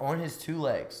 on his two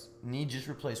legs, knee just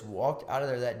replaced, walked out of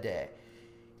there that day,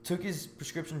 took his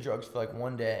prescription drugs for like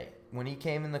one day. When he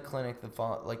came in the clinic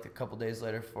a couple days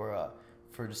later for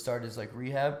to start his like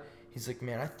rehab, he's like,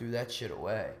 man, I threw that shit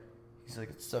away. He's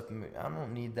like, it's stuff I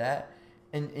don't need that.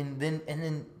 And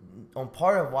then on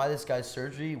part of why this guy's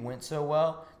surgery went so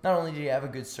well, not only did he have a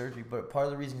good surgery, but part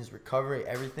of the reason his recovery,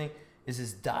 everything, is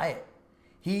his diet.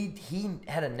 He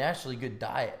had a naturally good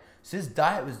diet, so his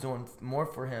diet was doing more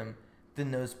for him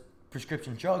than those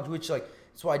prescription drugs. Which like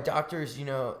that's why doctors, you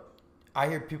know, I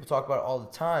hear people talk about it all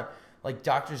the time. Like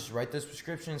doctors write those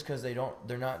prescriptions because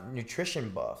they're not nutrition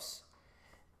buffs.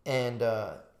 And,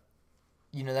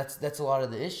 you know, that's a lot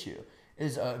of the issue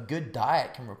is a good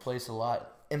diet can replace a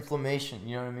lot. Inflammation,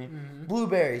 you know what I mean? Mm-hmm.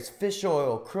 Blueberries, fish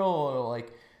oil, krill oil,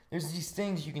 like there's these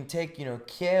things you can take, you know,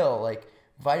 kale, like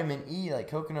vitamin E, like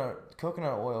coconut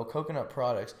oil, coconut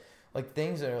products, like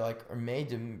things that are made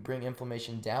to bring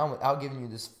inflammation down without giving you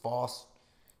this false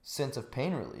sense of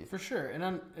pain relief. For sure.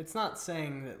 And it's not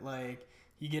saying that like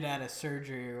you get out of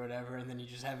surgery or whatever and then you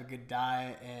just have a good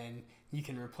diet and you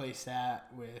can replace that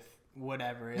with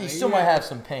whatever. You still might have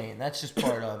some pain. That's just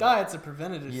part of it. Diet's a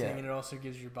preventative thing, and it also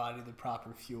gives your body the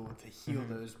proper fuel to heal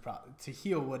to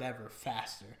heal whatever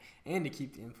faster and to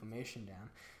keep the inflammation down.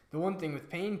 The one thing with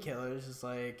painkillers is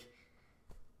like,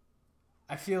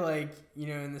 I feel like, you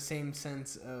know, in the same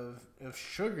sense of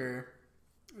sugar,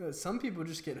 some people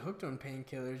just get hooked on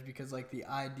painkillers because like the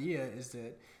idea is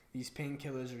that these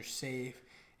painkillers are safe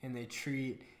and they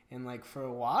treat, and like for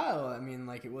a while, I mean,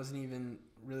 like it wasn't even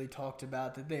really talked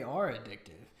about that they are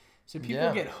addictive. So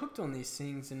people get hooked on these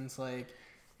things, and it's like,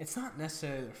 it's not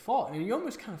necessarily their fault, and you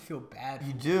almost kind of feel bad.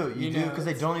 You do, because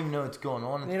they don't even know what's going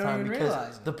on at the time,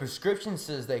 because the prescription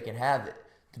says they can have it,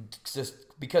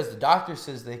 just because the doctor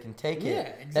says they can take it.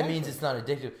 Exactly. That means it's not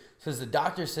addictive. Because the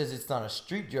doctor says it's not a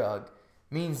street drug,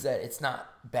 means that it's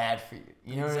not bad for you.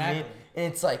 You know what I mean?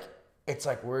 And it's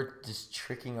like we're just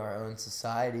tricking our own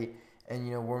society, and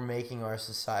you know we're making our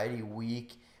society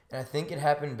weak. And I think it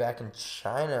happened back in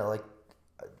China, like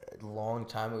a long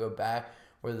time ago back,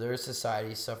 where their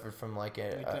society suffered from like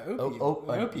an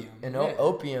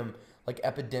opium like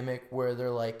epidemic, where their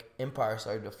like empire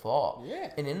started to fall.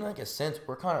 Yeah. And in like a sense,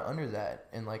 we're kind of under that,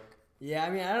 and like. Yeah, I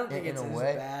mean, I don't think it's as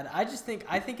bad.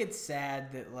 I think it's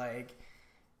sad that like,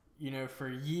 you know, for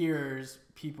years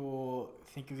people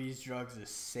think of these drugs as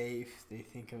safe. They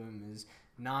think of them as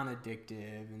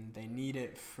non-addictive, and they need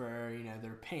it for, you know,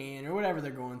 their pain or whatever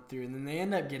they're going through, and then they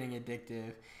end up getting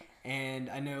addictive. And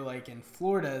I know like in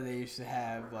Florida they used to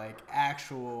have like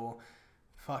actual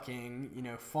fucking, you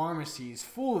know, pharmacies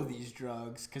full of these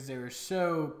drugs because they were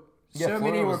so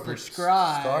many were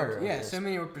prescribed. So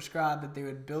many were prescribed that they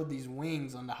would build these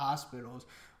wings onto hospitals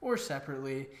or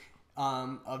separately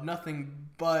of nothing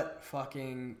but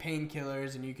fucking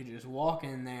painkillers, and you could just walk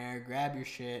in there, grab your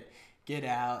shit, get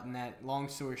out. And that, long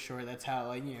story short, that's how,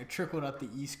 like, you know, trickled up the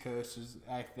East Coast.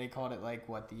 They called it like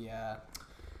what, the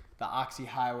Oxy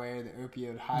Highway or the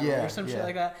opioid highway or some shit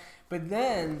like that. But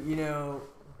then, you know,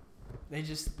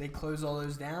 they close all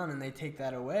those down and they take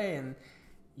that away, and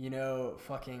you know,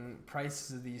 fucking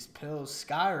prices of these pills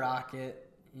skyrocket,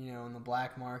 you know, on the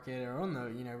black market or on the,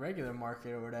 you know, regular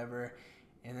market or whatever,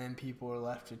 and then people are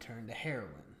left to turn to heroin.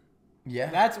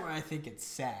 Yeah. That's where I think it's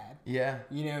sad. Yeah.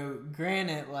 You know,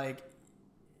 granted, like,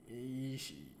 you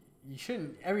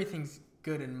shouldn't, everything's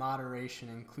good in moderation,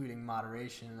 including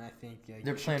moderation, and I think like,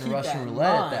 they're playing Russian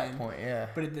roulette at that point, yeah.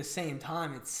 But at the same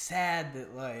time, it's sad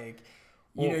that, like,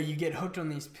 you know, you get hooked on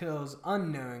these pills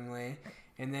unknowingly,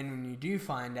 and then when you do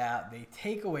find out, they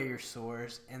take away your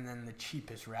source, and then the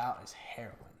cheapest route is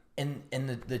heroin. And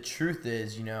the truth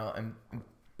is, you know, and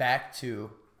back to,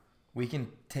 we can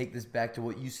take this back to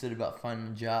what you said about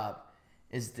finding a job,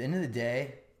 is at the end of the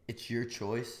day, it's your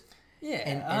choice. Yeah,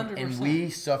 and we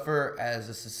suffer as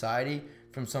a society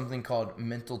from something called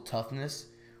mental toughness,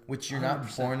 which you're 100%.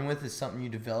 Not born with, is something you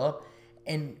develop.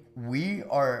 And we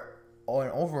are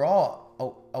overall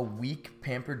a weak,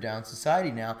 pampered down society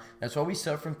now. That's why we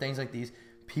suffer from things like these.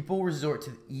 People resort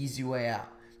to the easy way out,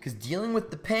 because dealing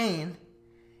with the pain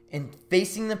and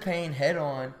facing the pain head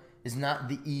on is not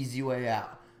the easy way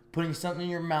out. Putting something in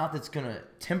your mouth that's going to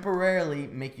temporarily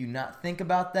make you not think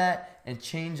about that and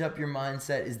change up your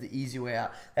mindset is the easy way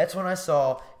out. That's when I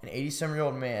saw an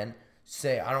 87-year-old man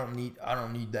say, I don't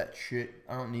need that shit.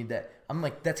 I don't need that. I'm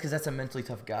like, that's because that's a mentally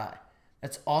tough guy.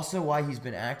 That's also why he's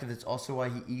been active. That's also why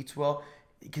he eats well,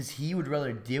 because he would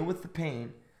rather deal with the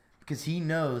pain, because he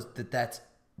knows that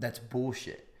that's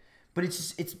bullshit. But it's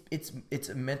just it's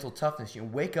a mental toughness. You know,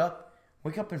 wake up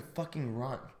and fucking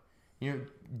run. You know,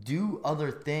 do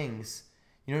other things.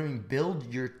 You know what I mean?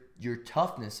 Build your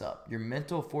toughness up, your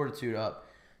mental fortitude up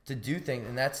to do things,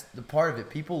 and that's the part of it.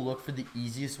 People look for the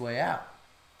easiest way out.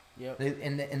 Yep.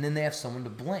 And then they have someone to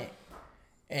blame.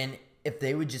 And if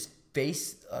they would just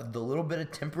face the little bit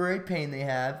of temporary pain they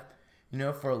have, you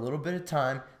know, for a little bit of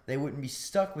time, they wouldn't be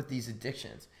stuck with these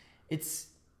addictions.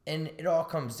 And it all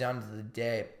comes down to the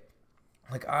day.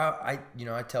 Like I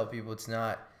tell people this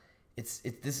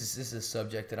is a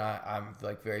subject that I'm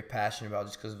like very passionate about,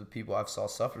 just because of the people I've saw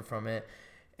suffer from it.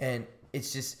 And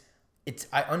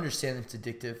I understand it's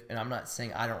addictive, and I'm not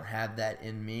saying I don't have that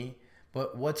in me,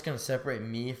 but what's going to separate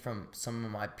me from some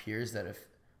of my peers that have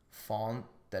fallen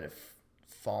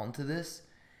to this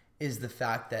is the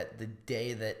fact that the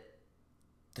day that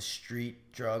the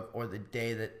street drug, or the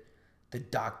day that the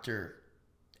doctor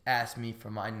asked me for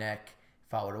my neck,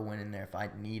 if I would have went in there, if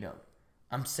I'd need them,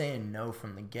 I'm saying no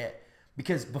from the get.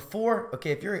 Because before,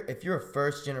 okay, if you're a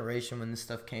first generation when this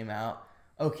stuff came out,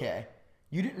 okay,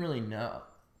 you didn't really know.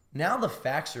 Now the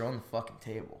facts are on the fucking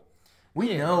table.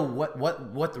 We know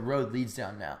what the road leads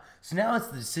down now. So now it's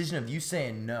the decision of you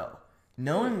saying no,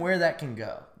 knowing where that can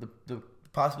go, the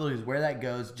possibilities where that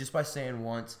goes just by saying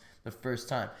once the first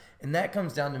time, and that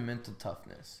comes down to mental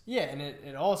toughness. Yeah, and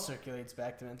it all circulates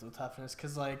back to mental toughness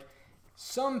because like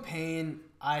some pain,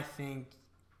 I think.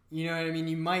 You know what I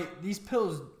mean? These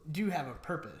pills do have a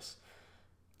purpose.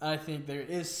 I think there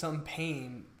is some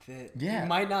pain that you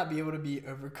might not be able to be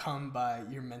overcome by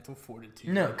your mental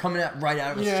fortitude. No, coming out right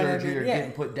out of a surgery or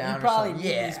getting put down or something. You probably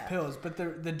need these pills, but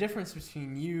the difference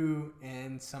between you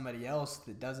and somebody else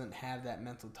that doesn't have that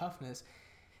mental toughness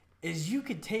is you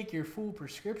could take your full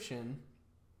prescription,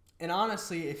 and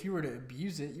honestly, if you were to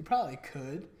abuse it, you probably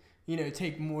could.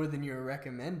 Take more than you're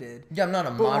recommended. Yeah, I'm not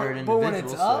a moderate individual, but when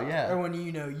it's up, yeah. or when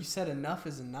you said enough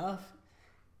is enough,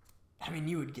 I mean,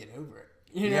 you would get over it.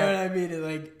 You know what I mean?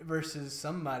 Like versus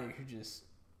somebody who just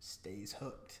stays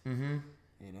hooked. Mm-hmm.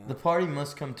 The party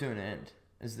must come to an end,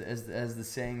 as the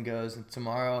saying goes. And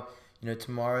tomorrow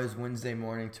is Wednesday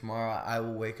morning. Tomorrow I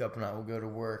will wake up and I will go to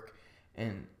work,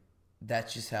 and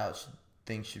that's just how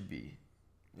things should be.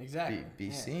 Exactly.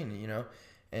 Be seen.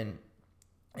 And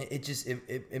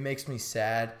it makes me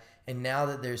sad. And now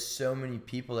that there's so many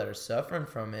people that are suffering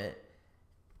from it,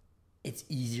 it's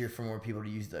easier for more people to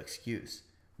use the excuse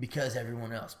because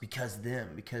everyone else, because them.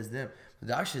 The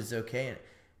doctor says it's okay. And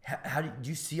how do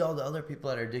you see all the other people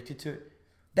that are addicted to it?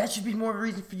 That should be more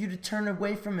reason for you to turn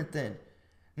away from it then,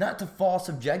 not to fall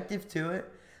subjective to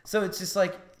it. So it's just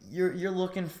like you're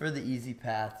looking for the easy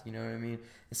path. You know what I mean?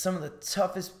 And some of the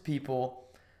toughest people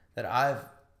that I've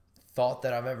thought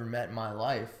that I've ever met in my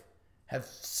life have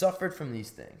suffered from these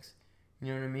things.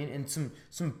 You know what I mean? And some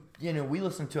we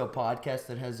listen to a podcast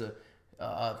that has a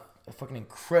fucking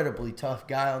incredibly tough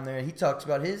guy on there. He talks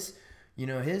about his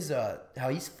how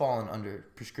he's fallen under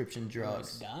prescription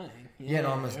drugs. Almost dying. And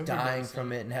almost dying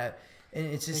from it, and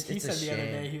it's just like it's a shame. He said the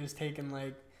other day he was taking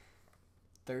like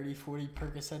 30, 40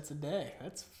 Percocets a day.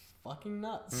 That's fucking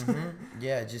nuts. Mm-hmm.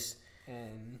 Yeah, just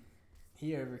and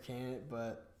he overcame it,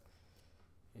 but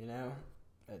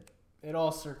it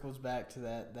all circles back to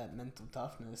that mental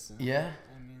toughness. And, yeah.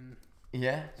 I mean,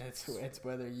 yeah. It's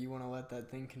whether you want to let that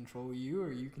thing control you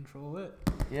or you control it.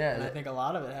 Yeah. And I think a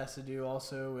lot of it has to do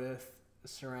also with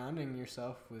surrounding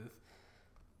yourself with,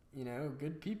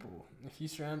 good people.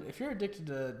 If you're addicted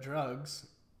to drugs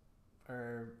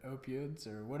or opioids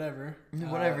or whatever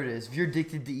it is, if you're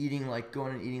addicted to eating, like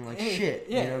going and eating like shit,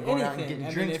 going anything. out and getting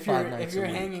drinks 5 nights if you're a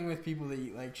week. hanging with people that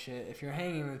eat like shit, if you're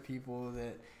hanging with people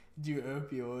that do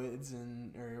opioids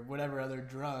or whatever other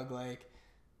drug, like,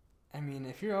 I mean,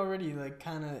 if you're already like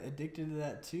kind of addicted to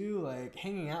that too, like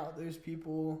hanging out with those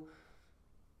people,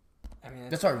 I mean,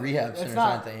 that's why rehab center's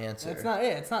not the answer.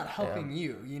 It's not helping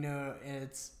you.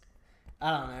 It's,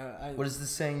 I don't know. What is the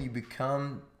saying? You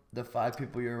become the 5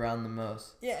 people you're around the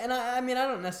most. Yeah, and I mean, I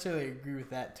don't necessarily agree with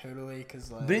that totally,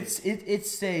 because like, but it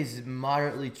stays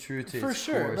moderately true to for its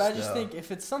sure. course, but I just think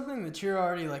if it's something that you're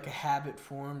already like a habit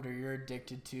formed or you're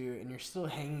addicted to, and you're still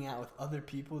hanging out with other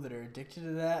people that are addicted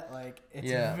to that, like it's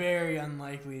very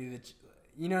unlikely that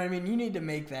you know what I mean. You need to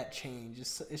make that change.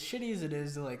 As shitty as it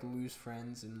is to like lose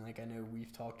friends, and like I know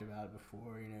we've talked about it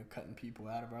before, cutting people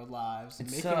out of our lives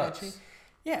and making that change.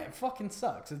 Yeah, it fucking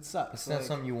sucks. It sucks. It's not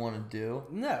something you want to do.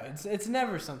 No, it's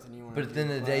never something you want to do. But at the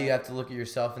end of the day, you have to look at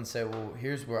yourself and say, well,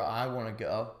 here's where I want to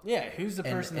go. Yeah, who's the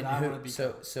person that I want to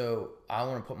become? So I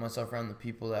want to put myself around the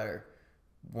people that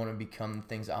want to become the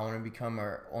things I want to become,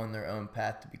 or on their own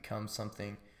path to become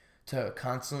something, to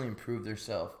constantly improve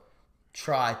themselves.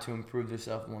 Try to improve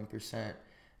themselves 1%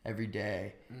 every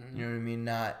day. Mm-hmm. You know what I mean?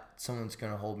 Not someone's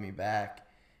going to hold me back.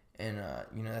 And,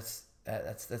 that's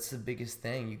the biggest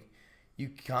thing. You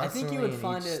constantly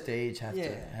in each stage have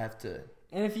to.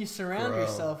 And if you surround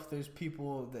yourself with those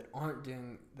people that aren't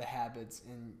doing the habits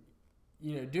and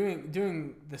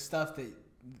doing the stuff that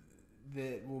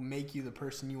will make you the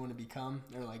person you want to become,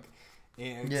 or like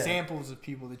examples of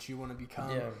people that you want to become,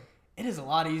 it is a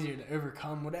lot easier to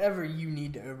overcome whatever you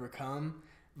need to overcome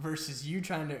versus you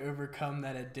trying to overcome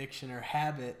that addiction or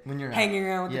habit when you're hanging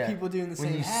around with the people doing the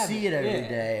same habit. When you see it every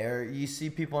day, or you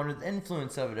see people under the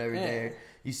influence of it every day.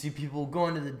 You see people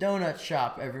going to the donut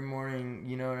shop every morning.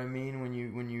 You know what I mean?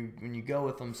 When you go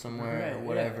with them somewhere or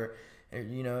whatever,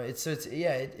 you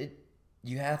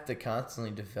have to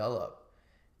constantly develop.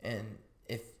 And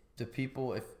if the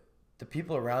people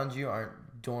around you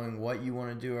aren't doing what you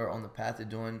want to do or on the path of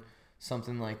doing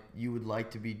something like you would like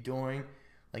to be doing,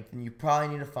 like then you probably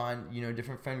need to find, a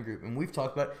different friend group. And we've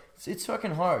talked about it's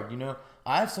fucking hard,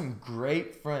 I have some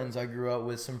great friends I grew up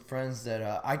with, some friends that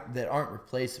that aren't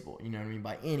replaceable, you know what I mean,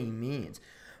 by any means.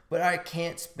 But I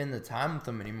can't spend the time with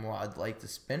them anymore I'd like to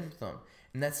spend with them.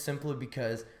 And that's simply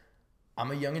because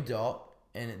I'm a young adult,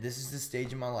 and this is the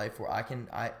stage in my life where I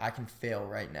can fail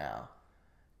right now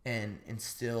and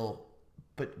still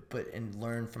and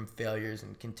learn from failures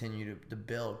and continue to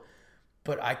build.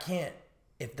 But I can't,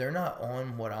 if they're not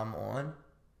on what I'm on,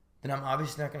 then I'm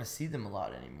obviously not going to see them a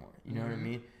lot anymore. You know what I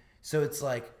mean? So it's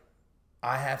like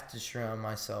I have to surround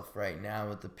myself right now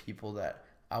with the people that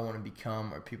I want to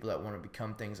become, or people that want to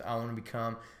become things I want to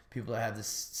become, people that have this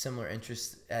similar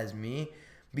interests as me,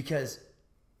 because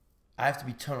I have to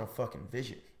be tunnel fucking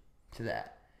vision to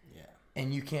that. Yeah.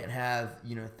 And you can't have,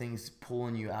 things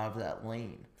pulling you out of that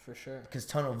lane. For sure. Because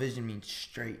tunnel vision means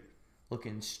straight,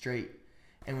 looking straight.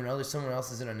 And when someone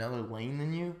else is in another lane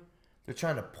than you, they're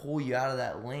trying to pull you out of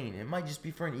that lane. It might just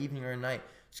be for an evening or a night.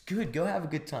 It's good. Go have a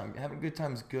good time. Having a good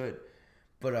time is good.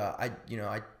 But I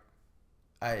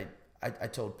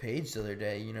told Paige the other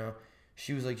day,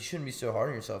 she was like, you shouldn't be so hard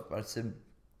on yourself. But I said,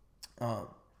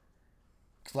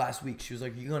 last week she was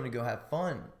like, you're going to go have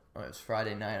fun. It was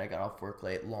Friday night. I got off work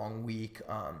late, long week.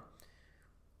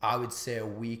 I would say a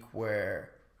week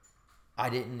where I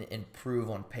didn't improve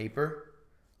on paper.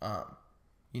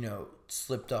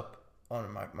 Slipped up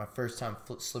on my first time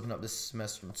slipping up this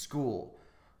semester in school.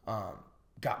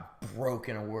 Got broke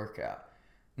in a workout.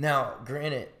 Now,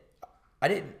 granted,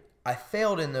 I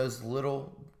failed in those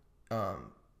little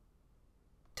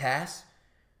tasks,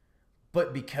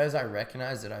 but because I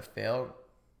recognized that I failed,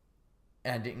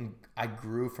 and I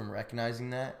grew from recognizing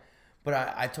that.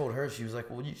 But I told her, she was like,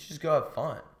 well, you should just go have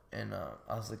fun. And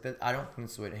I was like, I don't think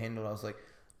that's the way to handle it. I was like,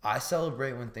 I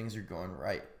celebrate when things are going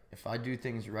right. If I do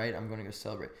things right, I'm going to go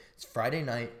celebrate. It's Friday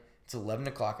night. It's 11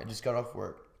 o'clock. I just got off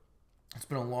work. It's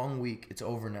been a long week. It's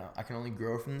over now. I can only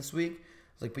grow from this week.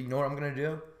 I was like, but you know what I'm going to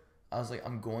do? I was like,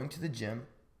 I'm going to the gym.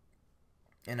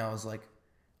 And I was like,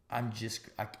 I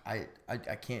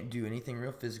can't do anything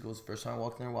real physical. It's the first time I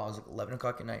walked in there while I was like 11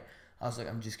 o'clock at night. I was like,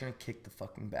 I'm just going to kick the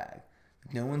fucking bag.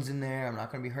 No one's in there. I'm not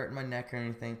going to be hurting my neck or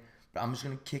anything. But I'm just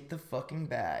going to kick the fucking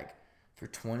bag for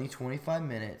 20, 25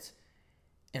 minutes.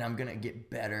 And I'm going to get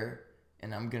better.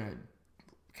 And I'm going to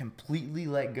completely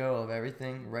let go of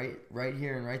everything right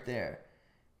here and right there.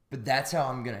 But that's how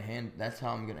I'm going to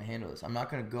handle this. I'm not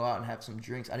going to go out and have some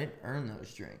drinks. I didn't earn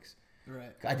those drinks.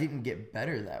 Right. I didn't get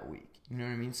better that week. You know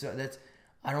what I mean? So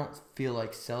I don't feel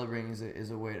like celebrating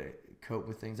is a way to cope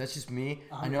with things. That's just me.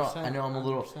 I know I'm a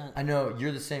little. 100%. I know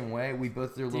you're the same way. We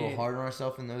both are a little hard on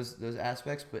ourselves in those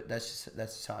aspects, but that's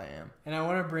just how I am. And I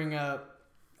want to bring up,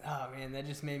 oh man, that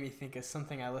just made me think of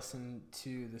something I listened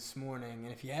to this morning.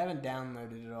 And if you haven't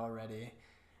downloaded it already,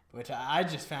 which I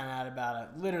just found out about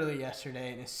it literally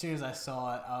yesterday, and as soon as I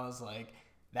saw it, I was like,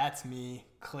 that's me.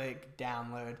 Click,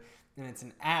 download. And it's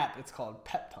an app. It's called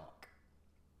Pep Talk.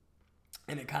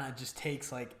 And it kind of just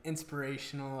takes like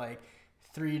inspirational, like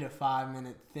 3 to 5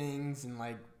 minute things and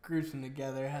like groups them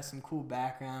together. It has some cool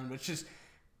background, but it's just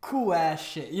cool ass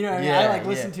shit. You know what I mean? I like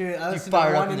listen to it. I listen to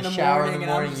one in the morning,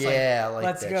 and I'm just like,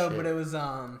 let's go. Shit. But it was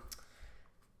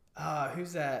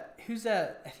who's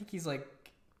that? I think he's like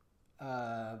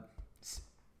not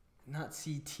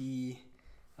CT.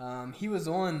 He was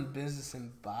on Business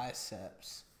and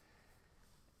Biceps.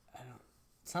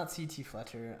 It's not CT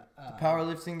Fletcher. The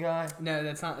powerlifting guy? No,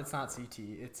 it's not CT.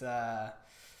 It's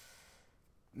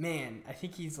man, I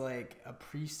think he's like a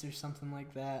priest or something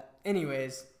like that.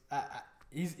 Anyways,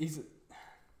 he's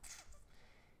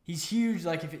huge.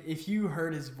 Like if you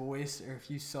heard his voice, or if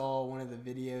you saw one of the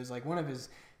videos, like one of his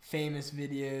famous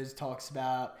videos talks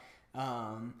about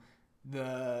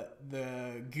the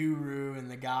guru and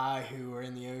the guy who were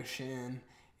in the ocean.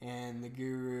 And the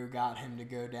guru got him to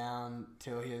go down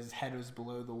till his head was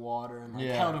below the water, and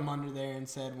held him under there and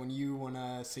said, when you want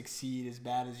to succeed as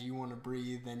bad as you want to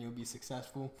breathe, then you'll be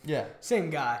successful. Yeah.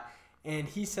 Same guy. And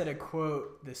he said a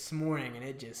quote this morning, and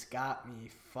it just got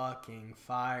me fucking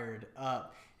fired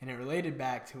up. And it related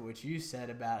back to what you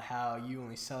said about how you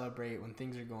only celebrate when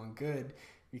things are going good,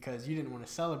 because you didn't want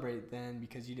to celebrate then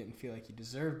because you didn't feel like you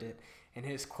deserved it. And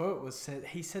his quote was,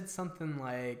 he said something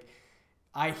like,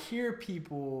 I hear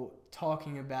people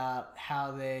talking about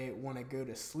how they want to go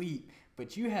to sleep,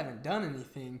 but you haven't done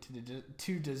anything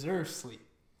to deserve sleep.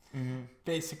 Mm-hmm.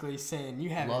 Basically saying you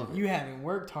haven't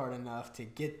worked hard enough to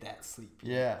get that sleep.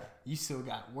 Yeah. You still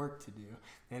got work to do.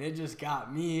 And it just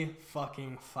got me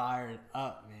fucking fired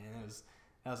up, man.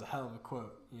 That was a hell of a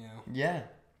quote, you know. Yeah.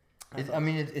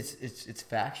 It's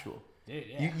factual. Dude,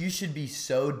 yeah. You should be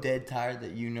so dead tired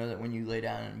that you know that when you lay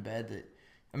down in bed that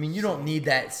I mean, you don't need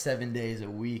that 7 days a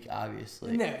week,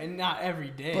 obviously. No, and not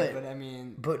every day, but I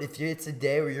mean... But if it's a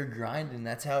day where you're grinding,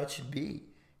 that's how it should be.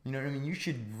 You know what I mean? You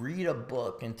should read a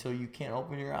book until you can't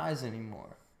open your eyes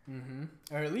anymore. Mm-hmm.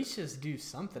 Or at least just do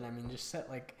something. I mean, just set,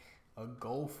 like, a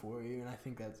goal for you. And I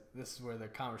think this is where the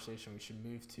conversation we should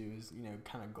move to is, you know,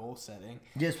 kind of goal setting.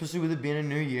 Yeah, especially with it being a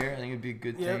new year. I think it'd be a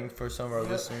good thing for some of our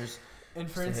listeners.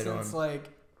 And for instance, like,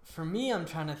 for me, I'm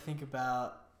trying to think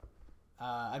about...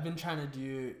 I've been trying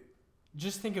to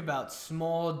just think about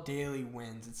small daily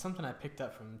wins. It's something I picked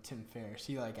up from Tim Ferriss.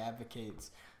 He, like,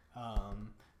 advocates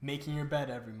making your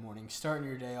bed every morning, starting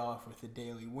your day off with a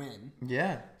daily win.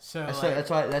 Yeah. So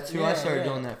that's who I started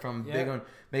doing that from. Big on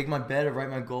make my bed or write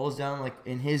my goals down, like,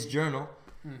 in his journal.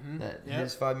 Mm-hmm.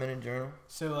 His 5-minute journal.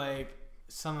 So, like,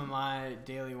 some of my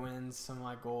daily wins, some of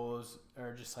my goals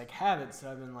are just, like, habits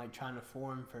that I've been, like, trying to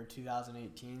form for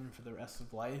 2018 for the rest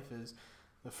of life is...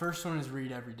 The first one is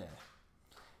read every day.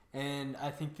 And I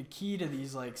think the key to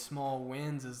these, like, small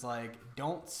wins is, like,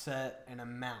 don't set an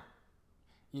amount.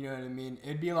 You know what I mean?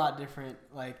 It'd be a lot different.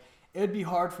 Like, it would be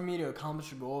hard for me to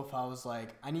accomplish a goal if I was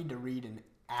like, I need to read an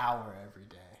hour every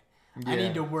day. Yeah. I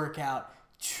need to work out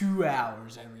 2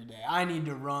 hours every day. I need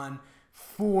to run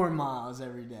 4 miles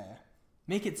every day.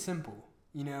 Make it simple,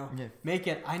 you know? Yeah. Make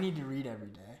it, I need to read every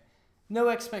day. No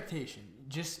expectation.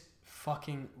 Just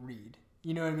fucking read.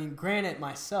 You know what I mean? Granted,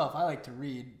 myself, I like to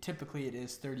read. Typically, it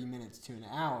is 30 minutes to an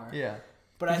hour. Yeah.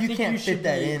 But I think you should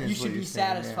be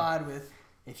satisfied with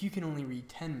if you can only read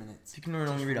 10 minutes. You can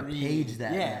only read a page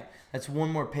that night. That's one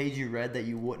more page you read that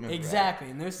you wouldn't have read. Exactly.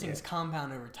 And those things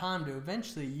compound over time to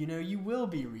eventually, you know, you will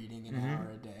be reading an hour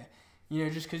a day. You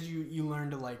know, just because you learn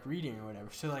to like reading or whatever.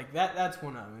 So, like, that's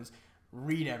one of them is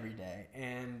read every day.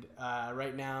 And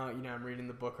right now, you know, I'm reading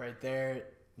the book right there.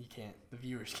 The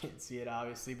viewers can't see it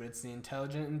obviously, but it's The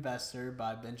Intelligent Investor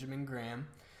by Benjamin Graham.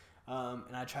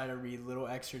 And I try to read little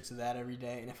excerpts of that every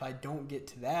day. And if I don't get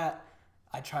to that,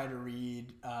 I try to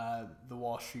read the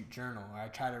Wall Street Journal, or I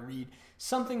try to read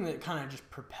something that kind of just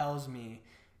propels me,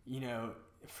 you know,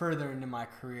 further into my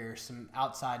career, some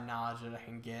outside knowledge that I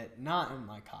can get, not in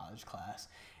my college class.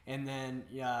 And then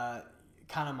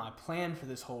kind of my plan for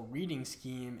this whole reading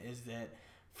scheme is that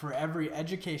for every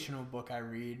educational book I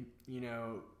read, you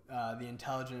know, The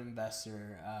Intelligent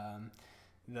Investor,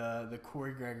 the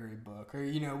Corey Gregory book, or,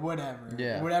 you know, whatever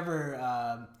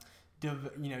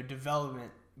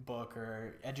development book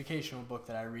or educational book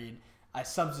that I read, I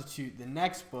substitute the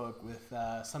next book with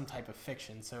some type of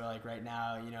fiction. So, like, right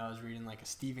now, you know, I was reading, like, a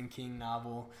Stephen King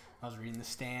novel. I was reading The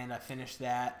Stand. I finished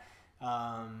that.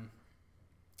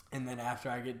 And then after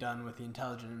I get done with The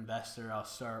Intelligent Investor, I'll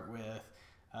start with...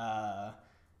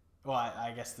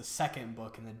 I guess the second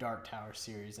book in the Dark Tower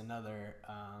series, another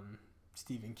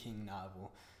Stephen King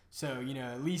novel. So, you know,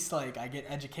 at least, like, I get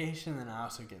education and I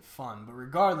also get fun. But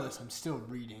regardless, I'm still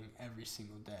reading every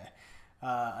single day.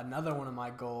 Another one of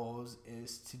my goals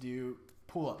is to do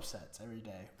pull-up sets every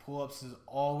day. Pull-ups has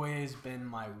always been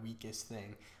my weakest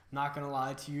thing. I'm not going to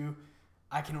lie to you.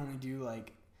 I can only do,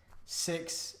 like,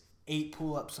 6-8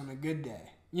 pull-ups on a good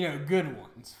day. You know, good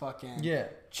ones. Fucking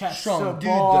chest to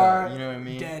bar, you know what I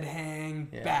mean? Dead hang,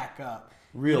 back up.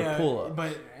 Real pull-ups.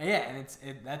 But, yeah,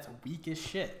 and that's weak as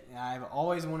shit. I've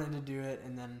always wanted to do it,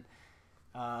 and then,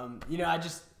 you know,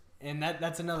 and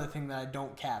that's another thing that I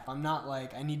don't cap. I'm not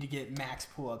like, I need to get max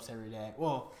pull-ups every day.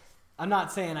 Well, I'm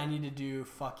not saying I need to do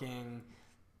fucking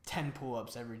 10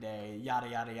 pull-ups every day, yada,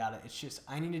 yada, yada. It's just,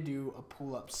 I need to do a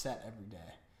pull-up set every day.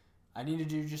 I need to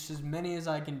do just as many as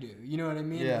I can do. You know what I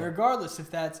mean? Yeah. Regardless if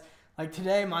that's... Like,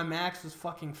 today, my max was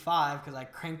fucking 5 because I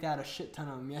cranked out a shit ton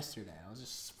of them yesterday. I was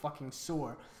just fucking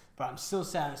sore. But I'm still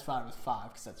satisfied with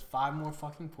 5 because that's 5 more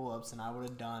fucking pull-ups than I would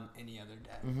have done any other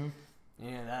day. Mm-hmm.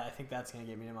 And I think that's going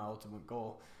to get me to my ultimate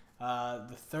goal.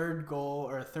 The third goal,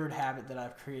 or third habit that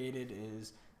I've created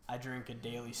is I drink a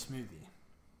daily smoothie.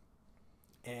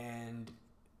 And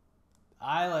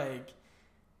I, like...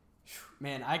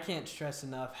 Man, I can't stress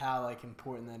enough how, like,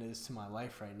 important that is to my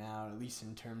life right now, at least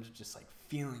in terms of just, like,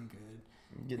 feeling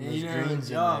good. Getting those greens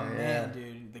in there, man,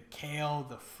 dude. The kale,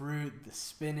 the fruit, the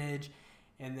spinach,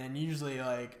 and then usually,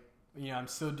 like, you know, I'm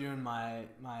still doing my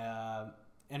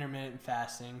intermittent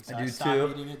fasting. So I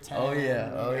stopped eating at 10.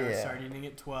 I started eating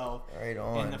at 12. Right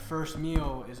on. And the first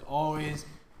meal is always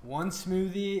one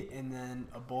smoothie and then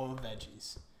a bowl of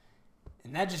veggies.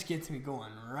 And that just gets me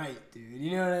going right, dude.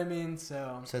 You know what I mean?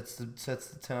 So sets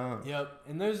the tone. Yep.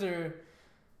 And those are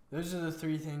the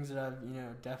 3 things that I've, you know,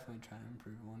 definitely trying to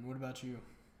improve on. What about you?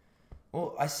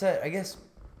 Well, I guess,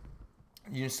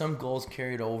 you know, some goals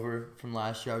carried over from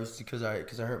last year, obviously, because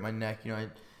I hurt my neck. You know,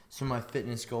 some of my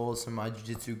fitness goals, some of my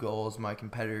jiu-jitsu goals, my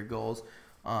competitor goals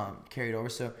carried over.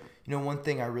 So, one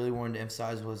thing I really wanted to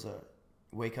emphasize was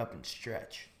wake up and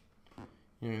stretch.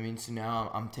 You know what I mean? So now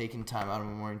I'm taking time out of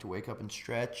my morning to wake up and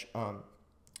stretch.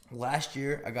 Last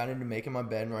year, I got into making my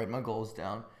bed and writing my goals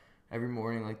down every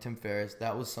morning like Tim Ferriss.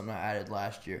 That was something I added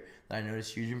last year that I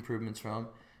noticed huge improvements from.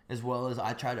 As well as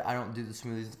I don't do the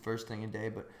smoothies the first thing of the day,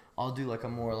 but I'll do like a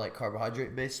more like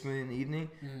carbohydrate-based smoothie in the evening.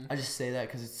 Mm-hmm. I just say that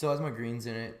because it still has my greens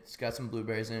in it. It's got some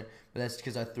blueberries in it, but that's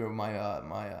because I throw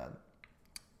my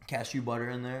cashew butter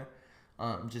in there.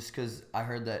 Just because I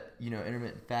heard that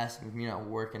intermittent fasting with me not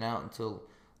working out until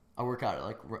I work out at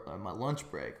like my lunch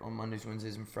break on Mondays,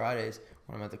 Wednesdays, and Fridays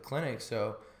when I'm at the clinic.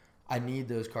 So I need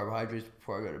those carbohydrates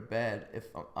before I go to bed. If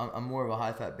I'm more of a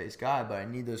high-fat based guy, but I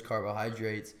need those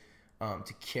carbohydrates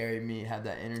to carry me, have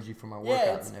that energy for my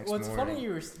workout the next morning. It's funny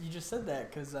you just said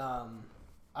that because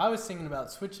I was thinking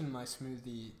about switching my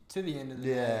smoothie to the end of the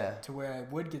day to where I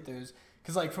would get those.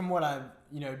 Because like from what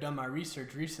I've done my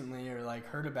research recently or like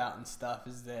heard about and stuff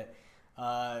is that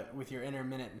with your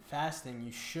intermittent fasting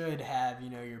you should have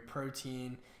your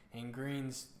protein and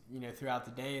greens throughout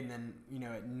the day, and then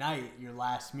at night your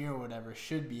last meal or whatever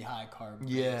should be high carb.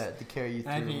 Yeah, to carry you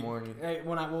through the morning.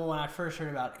 When I first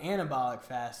heard about anabolic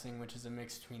fasting, which is a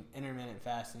mix between intermittent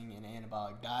fasting and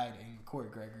anabolic dieting, Corey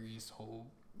Gregory's whole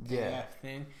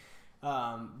thing,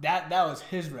 that was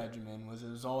his regimen. It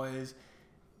was always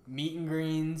meat and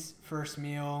greens first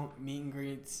meal, meat and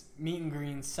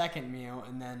greens second meal,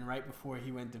 and then right before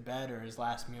he went to bed or his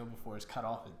last meal before his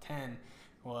cutoff at 10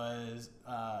 was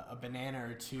a banana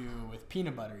or two with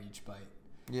peanut butter each bite.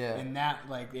 Yeah. And that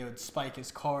it would spike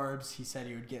his carbs. He said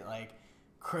he would get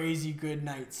crazy good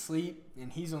night's sleep,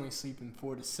 and he's only sleeping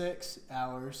 4 to 6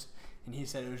 hours. And he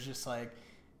said it was just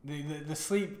the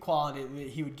sleep quality that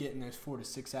he would get in those 4 to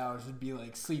 6 hours would be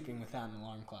like sleeping without an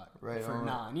alarm clock for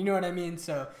 9. You know what I mean?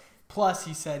 So plus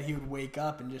he said he would wake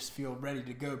up and just feel ready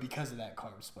to go because of that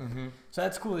carb spike. Mm-hmm. So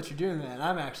that's cool that you're doing that. And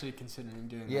I'm actually considering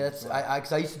doing that. Yeah,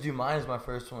 because I used to do mine as my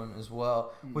first one as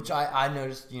well, which I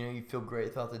noticed. You feel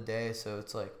great throughout the day, so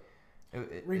it's like.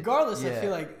 Regardless, I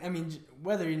feel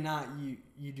whether or not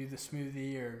you do the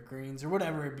smoothie or greens or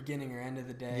whatever, beginning or end of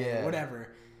the day, or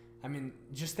whatever.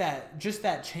 Just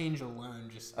that change alone,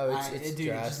 it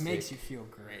just makes you feel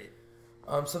great.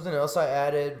 Something else I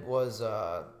added was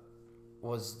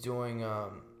doing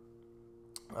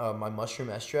my mushroom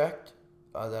extract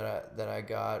that I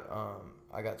got.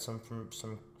 I got some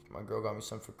from my girl got me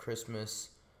some for Christmas,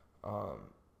 but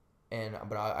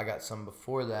I got some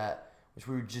before that, which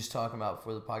we were just talking about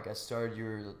before the podcast started. You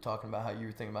were talking about how you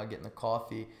were thinking about getting the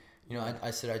coffee. I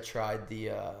said I tried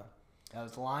the. That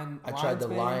was I tried the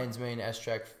Lion's Mane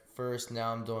extract first.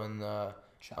 Now I'm doing the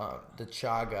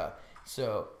chaga.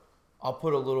 So I'll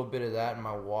put a little bit of that in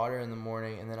my water in the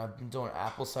morning, and then I've been doing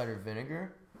apple cider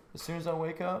vinegar as soon as I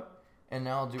wake up. And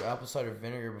now I'll do apple cider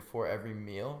vinegar before every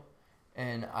meal.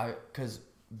 And because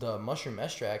the mushroom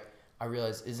extract, I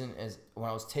realized when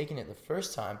I was taking it the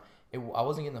first time, I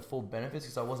wasn't getting the full benefits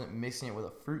because I wasn't mixing it with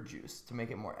a fruit juice to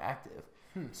make it more active.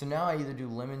 So now I either do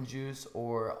lemon juice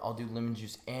or I'll do lemon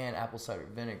juice and apple cider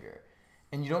vinegar.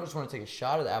 And you don't just want to take a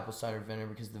shot of the apple cider vinegar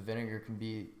because the vinegar can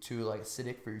be too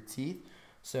acidic for your teeth.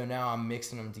 So now I'm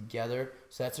mixing them together.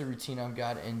 So that's a routine I've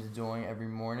got into doing every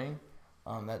morning.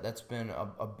 That's been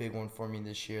a big one for me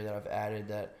this year that I've added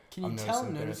that Can you tell a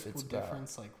noticeable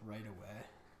difference right away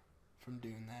from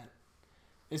doing that?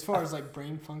 As far as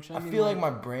brain function? I feel like my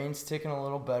brain's ticking a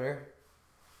little better.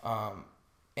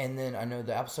 And then I know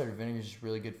the apple cider vinegar is just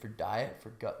really good for diet, for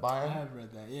gut biome. I have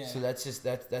read that, yeah. So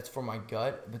that's for my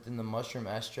gut. But then the mushroom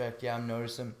extract, I'm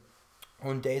noticing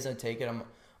on days I take it, I'm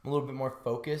a little bit more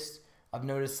focused. I've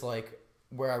noticed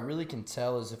where I really can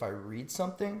tell is if I read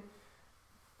something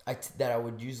that I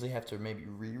would usually have to maybe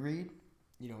reread.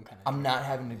 You don't I'm not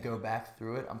having to go back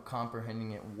through it. I'm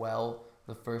comprehending it well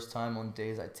the first time on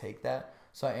days I take that.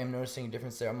 So I am noticing a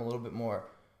difference there. I'm a little bit more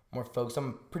focused. I'm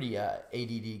a pretty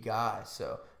ADD guy,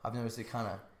 so I've noticed it kind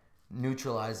of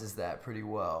neutralizes that pretty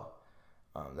well.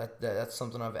 That's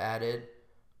something I've added.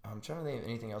 I'm trying to think of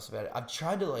anything else I've added. I've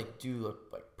tried to do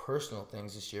personal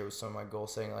things this year with some of my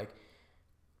goals, saying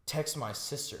text my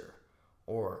sister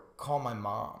or call my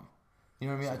mom. You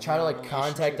know what I mean? I try to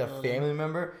contact a family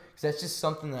member because that's just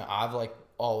something that I've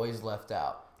always left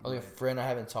out. Or a friend I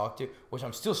haven't talked to, which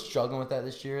I'm still struggling with that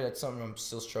this year. That's something I'm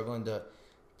still struggling to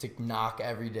knock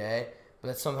every day, but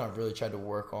that's something I've really tried to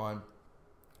work on,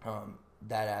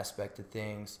 that aspect of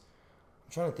things.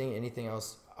 I'm trying to think of anything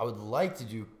else. I would like to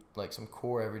do some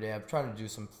core every day. I'm trying to do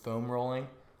some foam rolling.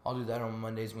 I'll do that on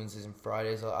Mondays, Wednesdays, and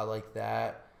Fridays. I like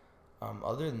that.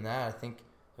 Other than that, I think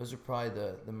those are probably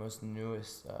the most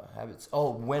newest habits.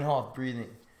 Oh, Wim Hof breathing.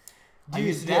 I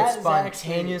used to do that it is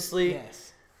spontaneously. Actually,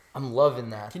 yes. I'm loving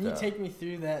that. Can you take me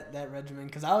through that regimen?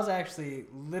 Because I was actually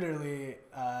literally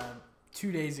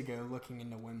 2 days ago looking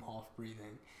into Wim Hof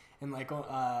breathing, and like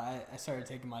I started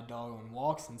taking my dog on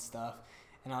walks and stuff,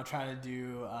 and I'll try to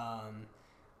do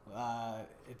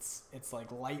it's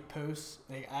like light post.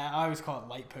 Like I always call it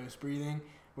light post breathing,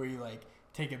 where you like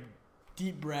take a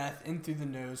deep breath in through the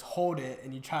nose, hold it,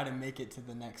 and you try to make it to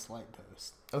the next light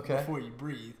post before you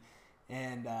breathe.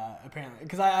 And apparently,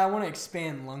 because I want to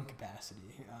expand lung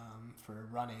capacity for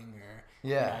running, or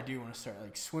I do want to start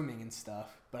like swimming and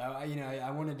stuff. But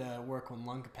I wanted to work on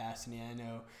lung capacity. I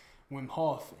know Wim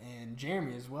Hof and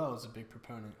Jeremy as well is a big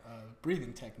proponent of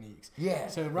breathing techniques. Yeah.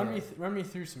 So run me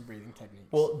through some breathing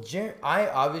techniques. Well,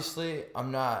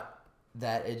 I'm not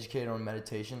that educated on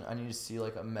meditation. I need to see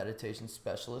like a meditation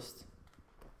specialist.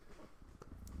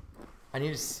 I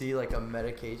need to see like a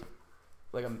meditation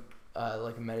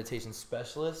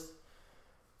specialist.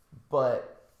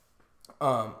 But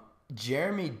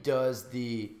Jeremy does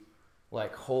the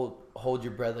like hold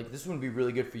your breath. Like this would be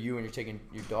really good for you when you're taking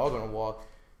your dog on a walk.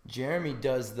 Jeremy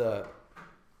does the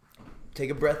take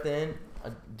a breath in,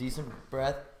 a decent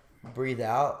breath, breathe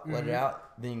out, let it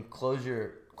out, then close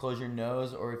your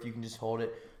nose, or if you can just hold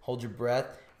your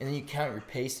breath, and then you count your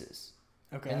paces.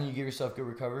 Okay. And then you give yourself good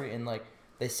recovery. And like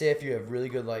they say, if you have really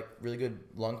good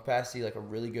lung capacity, like a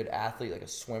really good athlete, like a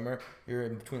swimmer, you're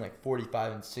in between like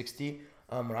 45 and 60.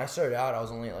 When I started out, I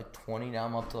was only at like 20. Now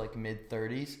I'm up to like mid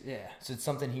 30s. Yeah. So it's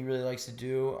something he really likes to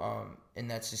do. And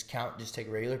that's just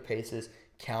take regular paces,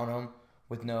 count them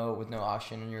with no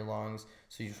oxygen in your lungs.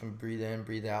 So you just want to breathe in,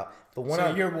 breathe out.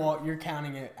 But you're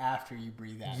counting it after you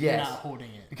breathe out. Yes. You're not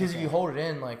holding it. Because if you hold it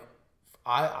in, like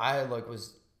I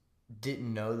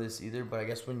didn't know this either, but I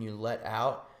guess when you let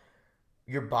out,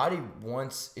 your body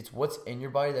it's what's in your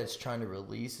body that's trying to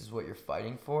release is what you're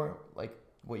fighting for, like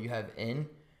what you have in.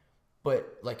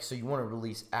 But like, so you want to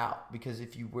release out, because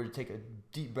if you were to take a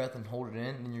deep breath and hold it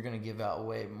in, then you're going to give out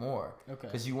way more. Okay.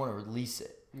 Because you want to release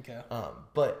it. Okay.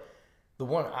 But the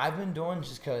one I've been doing,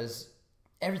 just because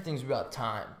everything's about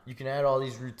time. You can add all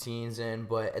these routines in,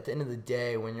 but at the end of the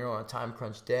day, when you're on a time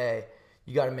crunch day,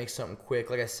 you got to make something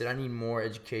quick. Like I said, I need more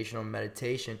education on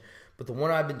meditation. But the one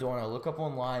I've been doing, I look up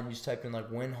online, you just type in like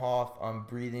Wim Hof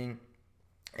breathing,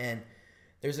 and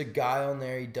there's a guy on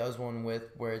there, he does one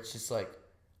where it's just like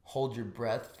hold your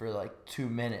breath for like 2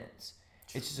 minutes.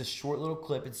 It's just a short little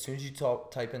clip. As soon as you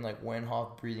type in like Wim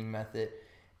Hof breathing method,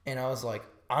 and I was like,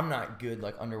 I'm not good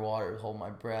like underwater to hold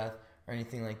my breath or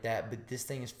anything like that, but this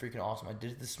thing is freaking awesome. I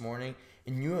did it this morning,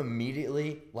 and you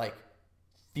immediately like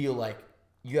feel like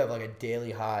you have like a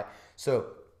daily high. So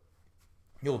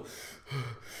you'll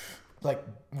like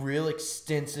real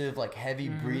extensive, like heavy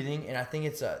breathing. And I think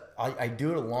it's I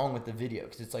do it along with the video,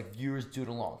 because it's like viewers do it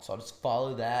along. So I'll just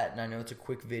follow that. And I know it's a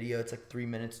quick video. It's like 3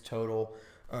 minutes total.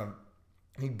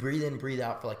 You breathe in, breathe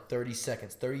out for like 30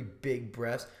 seconds, 30 big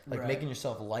breaths, like making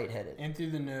yourself lightheaded. In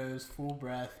through the nose, full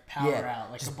breath, power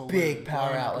out like a balloon. Big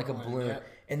power out like a balloon. Yep.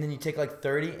 And then you take like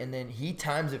 30, and then he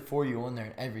times it for you on there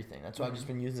and everything. That's why I've just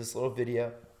been using this little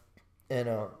video. And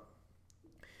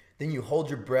then you hold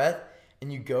your breath,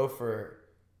 and you go for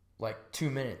like 2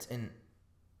 minutes, and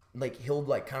like he'll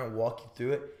like kind of walk you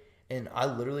through it. And I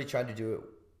literally tried to do it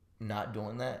not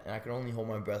doing that, and I could only hold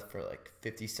my breath for like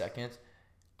 50 seconds.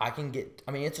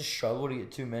 It's a struggle to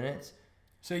get 2 minutes.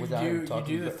 So you do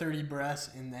the 30 breaths,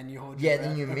 and then you hold your breath? Yeah,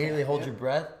 then you immediately hold your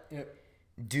breath. Yep.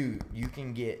 Dude, you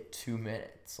can get 2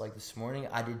 minutes. Like this morning,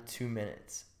 I did 2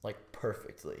 minutes, like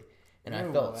perfectly. And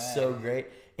I felt so great.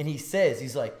 And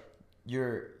he's like,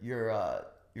 your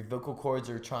vocal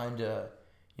cords are trying to,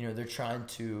 they're trying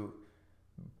to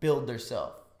build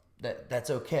theirself. That's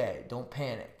okay. Don't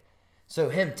panic. So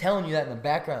him telling you that in the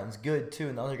background is good too,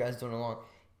 and the other guy's doing it along.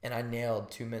 And I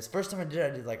nailed 2 minutes. First time I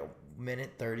did like a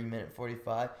minute 30, minute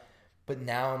 45. But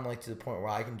now I'm like to the point where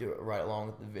I can do it right along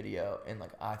with the video. And like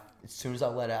as soon as I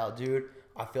let out, dude,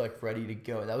 I feel like ready to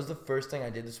go. That was the first thing I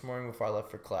did this morning before I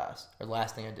left for class. Or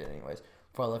last thing I did anyways.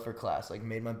 Before I left for class. Like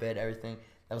made my bed, everything.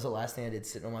 That was the last thing I did,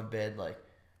 sitting on my bed like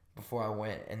before I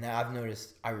went. And now I've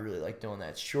noticed I really like doing that.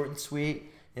 It's short and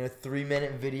sweet,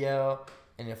 3-minute video.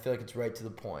 And I feel like it's right to the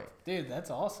point. Dude,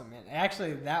 that's awesome, man.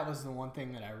 Actually, that was the one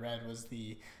thing that I read was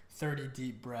the 30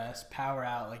 deep breaths, power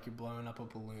out like you're blowing up a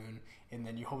balloon, and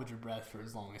then you hold your breath for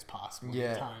as long as possible.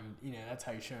 Yeah. Time, that's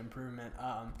how you show improvement.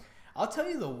 I'll tell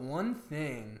you the one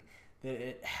thing that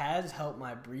it has helped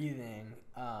my breathing,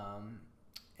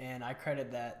 and I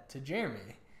credit that to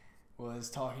Jeremy,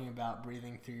 was talking about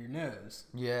breathing through your nose.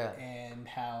 Yeah. And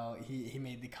how he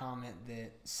made the comment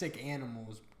that sick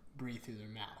animals breathe through their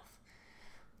mouth.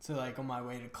 So, like, on my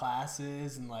way to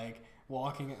classes and, like,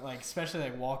 walking, like especially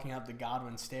like walking up the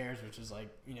Godwin stairs, which is like,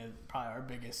 you know, probably our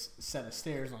biggest set of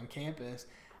stairs on campus.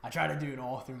 I try to do it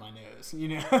all through my nose, you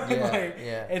know.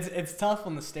 Yeah, It's tough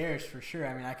on the stairs for sure.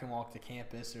 I mean, I can walk to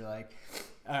campus or like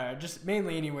just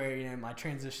mainly anywhere, you know. My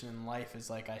transition in life is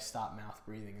like I stop mouth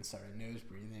breathing and started nose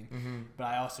breathing, but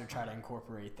I also try to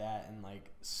incorporate that in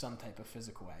like some type of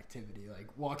physical activity, like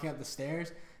walking up the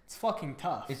stairs. It's fucking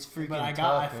tough. It's freaking but I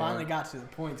tough, finally man. got to the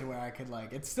point to where I could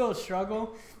like, it's still a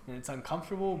struggle and it's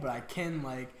uncomfortable, but I can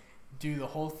like do the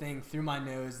whole thing through my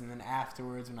nose, and then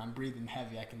afterwards when I'm breathing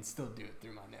heavy, I can still do it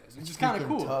through my nose, which is kind of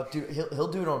cool. Tough. Dude, he'll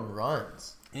do it on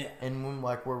runs. Yeah. And when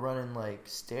like we're running like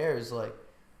stairs, like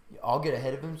I'll get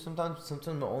ahead of him sometimes.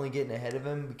 Sometimes I'm only getting ahead of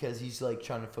him because he's like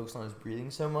trying to focus on his breathing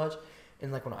so much.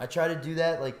 And like when I try to do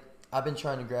that, like I've been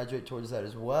trying to graduate towards that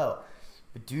as well.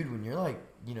 But dude, when you're like,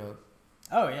 you know,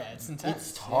 oh yeah, it's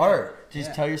intense. it's hard. Yeah.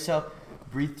 Just tell yourself,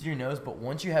 breathe through your nose. But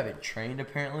once you have it trained,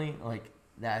 apparently, like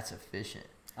that's efficient.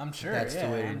 I'm sure. That's the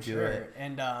way to I'm do sure. it.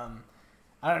 And I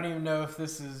don't even know if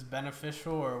this is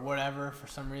beneficial or whatever. For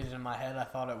some reason in my head, I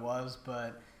thought it was,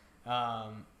 but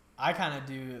I kind of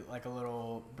do like a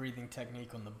little breathing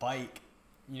technique on the bike.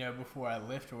 You know, before I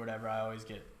lift or whatever, I always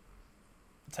get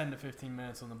 10 to 15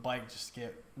 minutes on the bike just to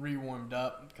get re-warmed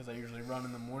up because I usually run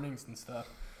in the mornings and stuff.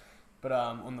 But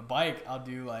on the bike, I'll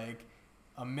do like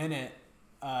a minute.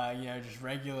 You know, just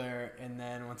regular, and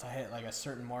then once I hit like a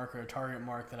certain mark or a target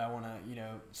mark that I want to, you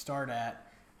know, start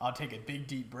at, I'll take a big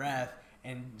deep breath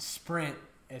and sprint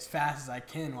as fast as I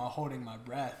can while holding my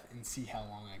breath and see how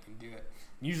long I can do it.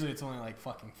 Usually it's only like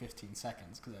fucking 15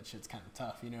 seconds because that shit's kind of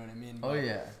tough, you know what I mean? Oh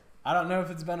yeah. I don't know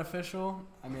if it's beneficial.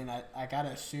 I mean, I gotta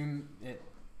assume it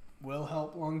will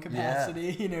help lung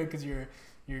capacity, you know, because you're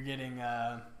getting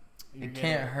It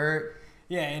can't hurt.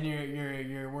 Yeah, and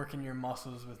you're working your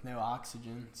muscles with no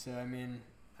oxygen. So I mean,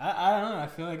 I don't know. I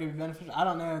feel like it'd be beneficial. I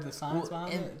don't know the science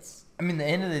behind it. It's, I mean, the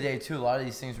end of the day too. A lot of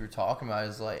these things we're talking about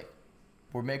is like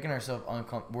we're making ourselves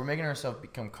we're making ourselves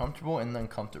become comfortable and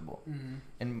uncomfortable. mm-hmm.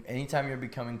 And anytime you're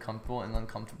becoming comfortable and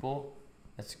uncomfortable,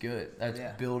 that's good. That's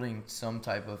building some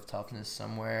type of toughness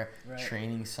somewhere, Right.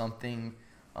 training something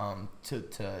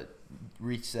to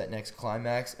reach that next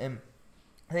climax. And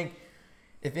I think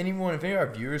if any of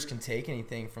our viewers can take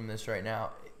anything from this right now,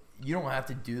 you don't have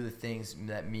to do the things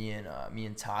that me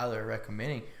and Tyler are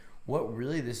recommending. What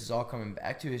really this is all coming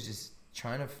back to is just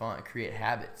trying to create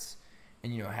habits,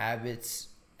 and you know, habits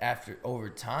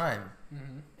over time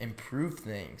improve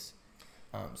things,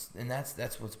 and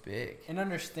that's what's big. And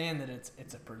understand that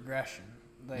it's a progression.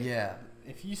 Like, Yeah.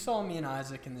 If you saw me and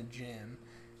Isaac in the gym,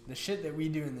 the shit that we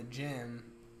do in the gym,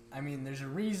 I mean, there's a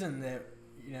reason that,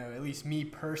 you know, at least me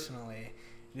personally,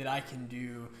 that I can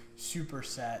do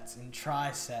supersets and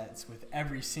trisets with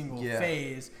every single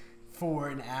phase for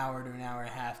an hour to an hour and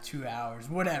a half, 2 hours,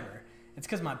 whatever. It's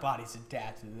because my body's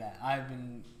adapted to that. I've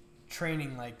been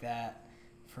training like that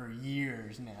for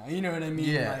years now. You know what I mean?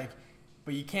 Yeah. Like,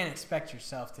 but you can't expect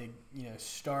yourself to, you know,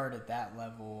 start at that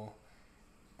level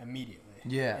immediately.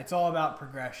 Yeah. It's all about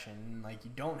progression. Like,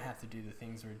 you don't have to do the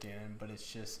things we're doing, but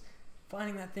it's just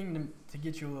finding that thing to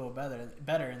get you a little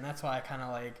better. And that's why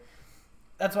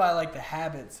I like the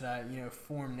habits that I, you know,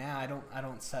 form now. I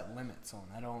don't set limits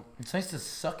on. It's nice to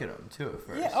suck at them too at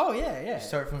first. Yeah. Oh yeah. You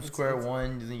start from square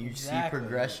one, then you see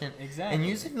progression. Exactly. And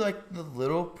usually, like the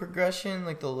little progression,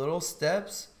 like the little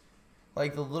steps,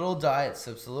 like the little diet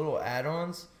steps, the little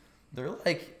add-ons, they're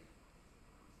like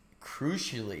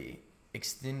crucially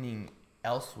extending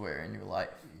elsewhere in your life.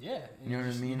 Yeah. You know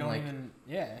what I mean? You don't Like,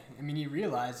 I mean, you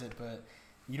realize it, but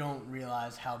you don't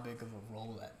realize how big of a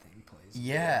role that thing plays.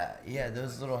 yeah,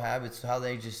 those little habits, how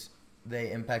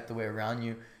they impact the way around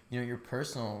you. You know, your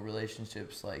personal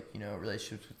relationships, like, you know,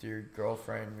 relationships with your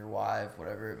girlfriend, your wife,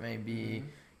 whatever it may be.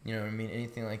 You know what I mean?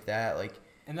 Anything like that, like.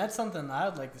 And that's something that I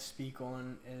would like to speak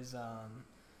on is,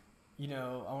 you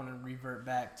know, I want to revert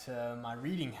back to my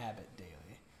reading habit daily.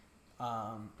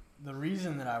 The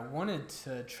reason that I wanted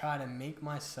to try to make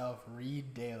myself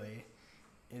read daily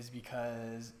is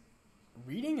because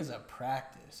reading is a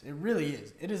practice. It really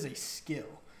is. It is a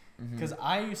skill. Because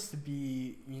I used to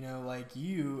be, you know, like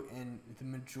you, and the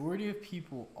majority of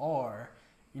people are,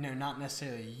 you know, not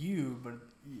necessarily you, but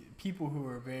people who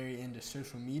are very into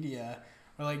social media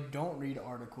or like don't read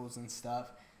articles and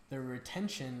stuff. Their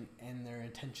retention and their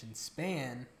attention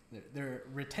span, their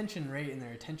retention rate and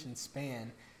their attention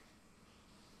span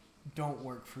don't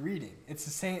work for reading. It's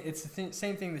the same. It's the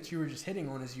same thing that you were just hitting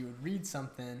on. Is you would read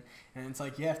something and it's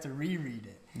like you have to reread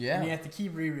it. Yeah. And you have to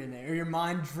keep rereading it, or your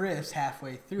mind drifts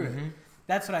halfway through it.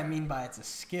 That's what I mean by it's a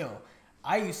skill.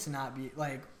 I used to not be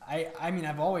like I mean,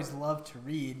 I've always loved to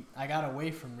read. I got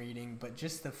away from reading, but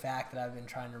just the fact that I've been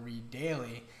trying to read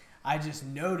daily, I just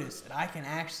noticed that I can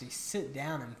actually sit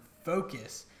down and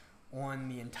focus on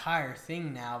the entire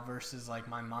thing now versus like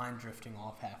my mind drifting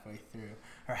off halfway through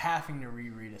or having to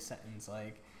reread a sentence.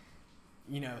 Like,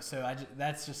 so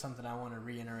that's just something I want to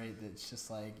reiterate. That's just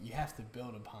like you have to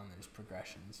build upon those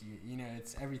progressions.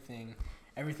 It's everything.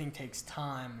 Everything takes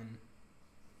time, and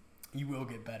you will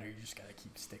get better. You just got to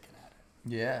keep sticking at it.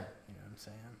 Yeah. You know what I'm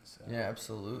saying? So. Yeah,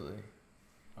 absolutely.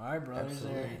 All right, brother.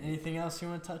 Absolutely. Is there anything else you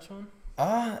want to touch on?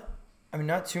 I mean,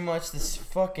 not too much. This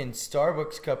fucking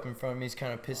Starbucks cup in front of me is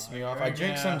kind of pissing me off. I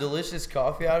drink some delicious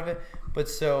coffee out of it, but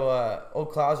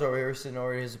old Klaus over here sitting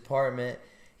over at his apartment.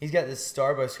 He's got this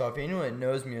Starbucks coffee. Anyone that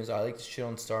knows me knows I like to shit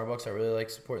on Starbucks. I really like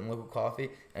supporting local coffee.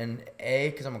 And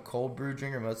because I'm a cold brew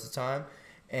drinker most of the time,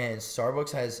 and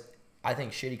Starbucks has, I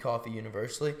think, shitty coffee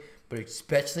universally, but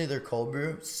especially their cold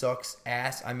brew sucks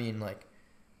ass. I mean,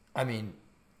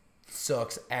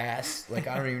 sucks ass. Like,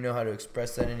 I don't even know how to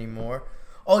express that anymore.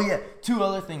 Oh, yeah. 2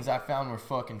 other things I found were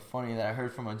fucking funny that I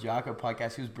heard from a Jocko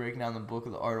podcast. He was breaking down the book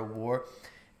of The Art of War.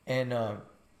 And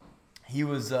he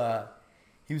was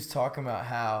talking about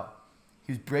how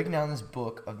he was breaking down this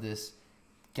book of this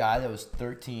guy that was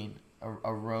 13,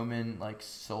 a Roman, like,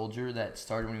 soldier that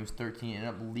started when he was 13 and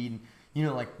ended up leading,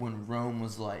 like when Rome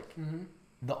was, like,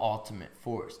 the ultimate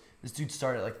force. This dude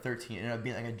started at, like, 13, ended up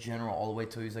being, like, a general all the way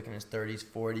till he was, like, in his 30s,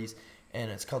 40s. And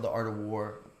it's called The Art of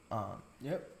War.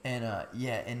 Yep. And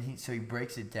and he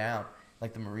breaks it down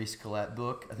like the Maurice Colette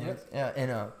book, I think. Yep.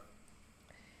 And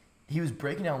he was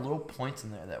breaking down little points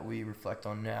in there that we reflect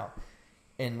on now,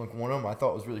 and like one of them I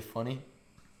thought was really funny.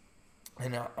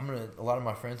 And a lot of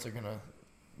my friends are gonna,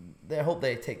 I hope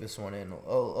they take this one in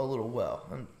a little well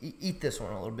and eat this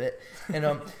one a little bit.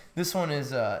 And this one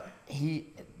is he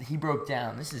broke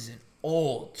down. This is an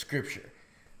old scripture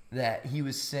that he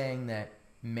was saying that.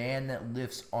 Man that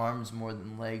lifts arms more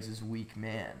than legs is weak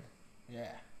man.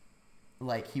 Yeah.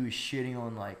 Like, he was shitting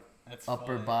on, like, that's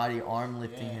upper funny. body arm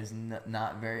lifting is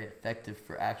not very effective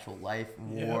for actual life,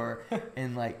 war.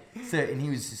 And, like, so, and he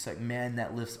was just like, man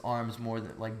that lifts arms more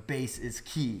than, like, base is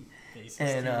key.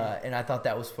 And I thought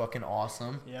that was fucking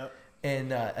awesome. Yep.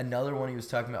 And another one he was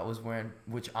talking about was wearing,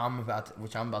 which I'm about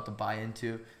to buy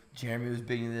into. Jeremy was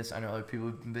big into this. I know other people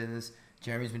have been into this.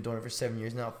 Jeremy's been doing it for 7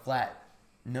 years now. Flat.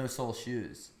 No sole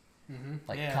shoes,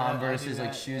 like Converses,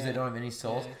 like shoes that don't have any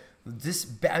soles.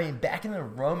 Yeah. Back in the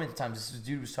Roman times, this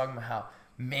dude was talking about how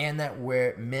men and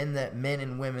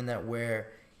women that wear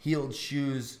heeled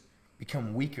shoes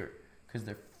become weaker because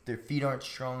their feet aren't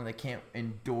strong. They can't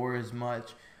endure as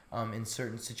much in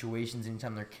certain situations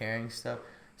anytime they're carrying stuff.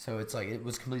 So it's like it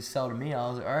was completely sell to me. I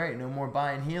was like, all right, no more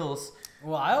buying heels.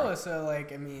 Well, I also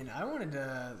I wanted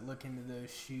to look into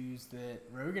those shoes that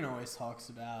Rogan always talks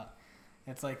about.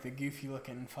 It's like the goofy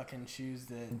looking fucking shoes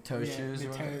that shoes.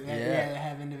 They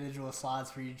have individual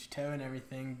slots for each toe and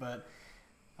everything. But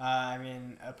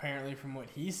apparently from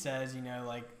what he says,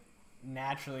 like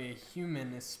naturally a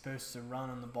human is supposed to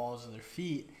run on the balls of their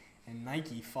feet, and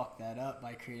Nike fucked that up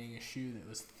by creating a shoe that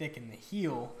was thick in the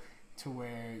heel to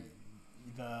where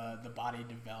the body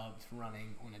developed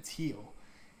running on its heel.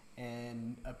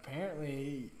 And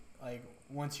apparently, like,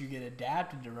 once you get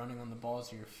adapted to running on the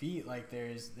balls of your feet, like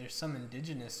there's some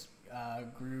indigenous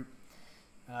group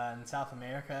in South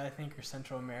America, I think, or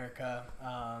Central America,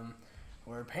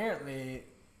 where apparently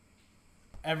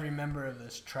every member of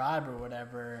this tribe or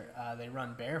whatever, they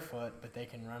run barefoot, but they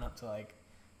can run up to like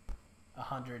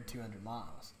 100, 200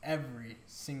 miles. Every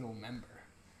single member.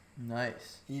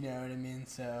 Nice. You know what I mean?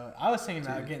 So I was thinking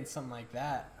about getting something like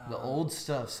that. The old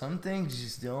stuff. Some things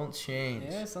just don't change.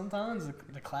 Yeah, sometimes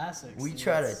the classics. We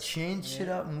try to change shit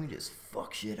up and we just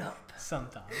fuck shit up.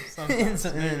 Sometimes.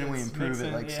 And then we improve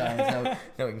it like science.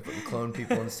 Now we can fucking clone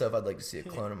people and stuff. I'd like to see a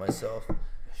clone of myself.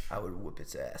 I would whoop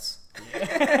its ass.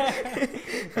 Yeah.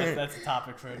 That's a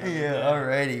topic for another day.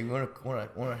 Alrighty.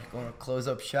 Wanna close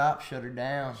up shop? Shut her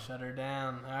down. Shut her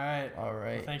down. All right.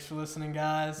 Well, thanks for listening,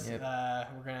 guys. Yep.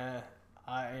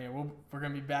 We're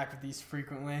gonna be back with these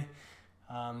frequently.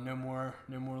 No more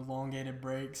elongated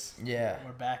breaks. Yeah.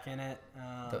 We're back in it.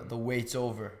 The wait's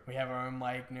over. We have our own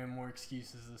mic. No more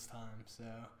excuses this time. So,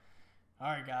 all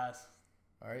right, guys.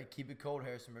 All right. Keep it cold,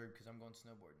 Harrisonburg, because I'm going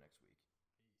snowboarding next week.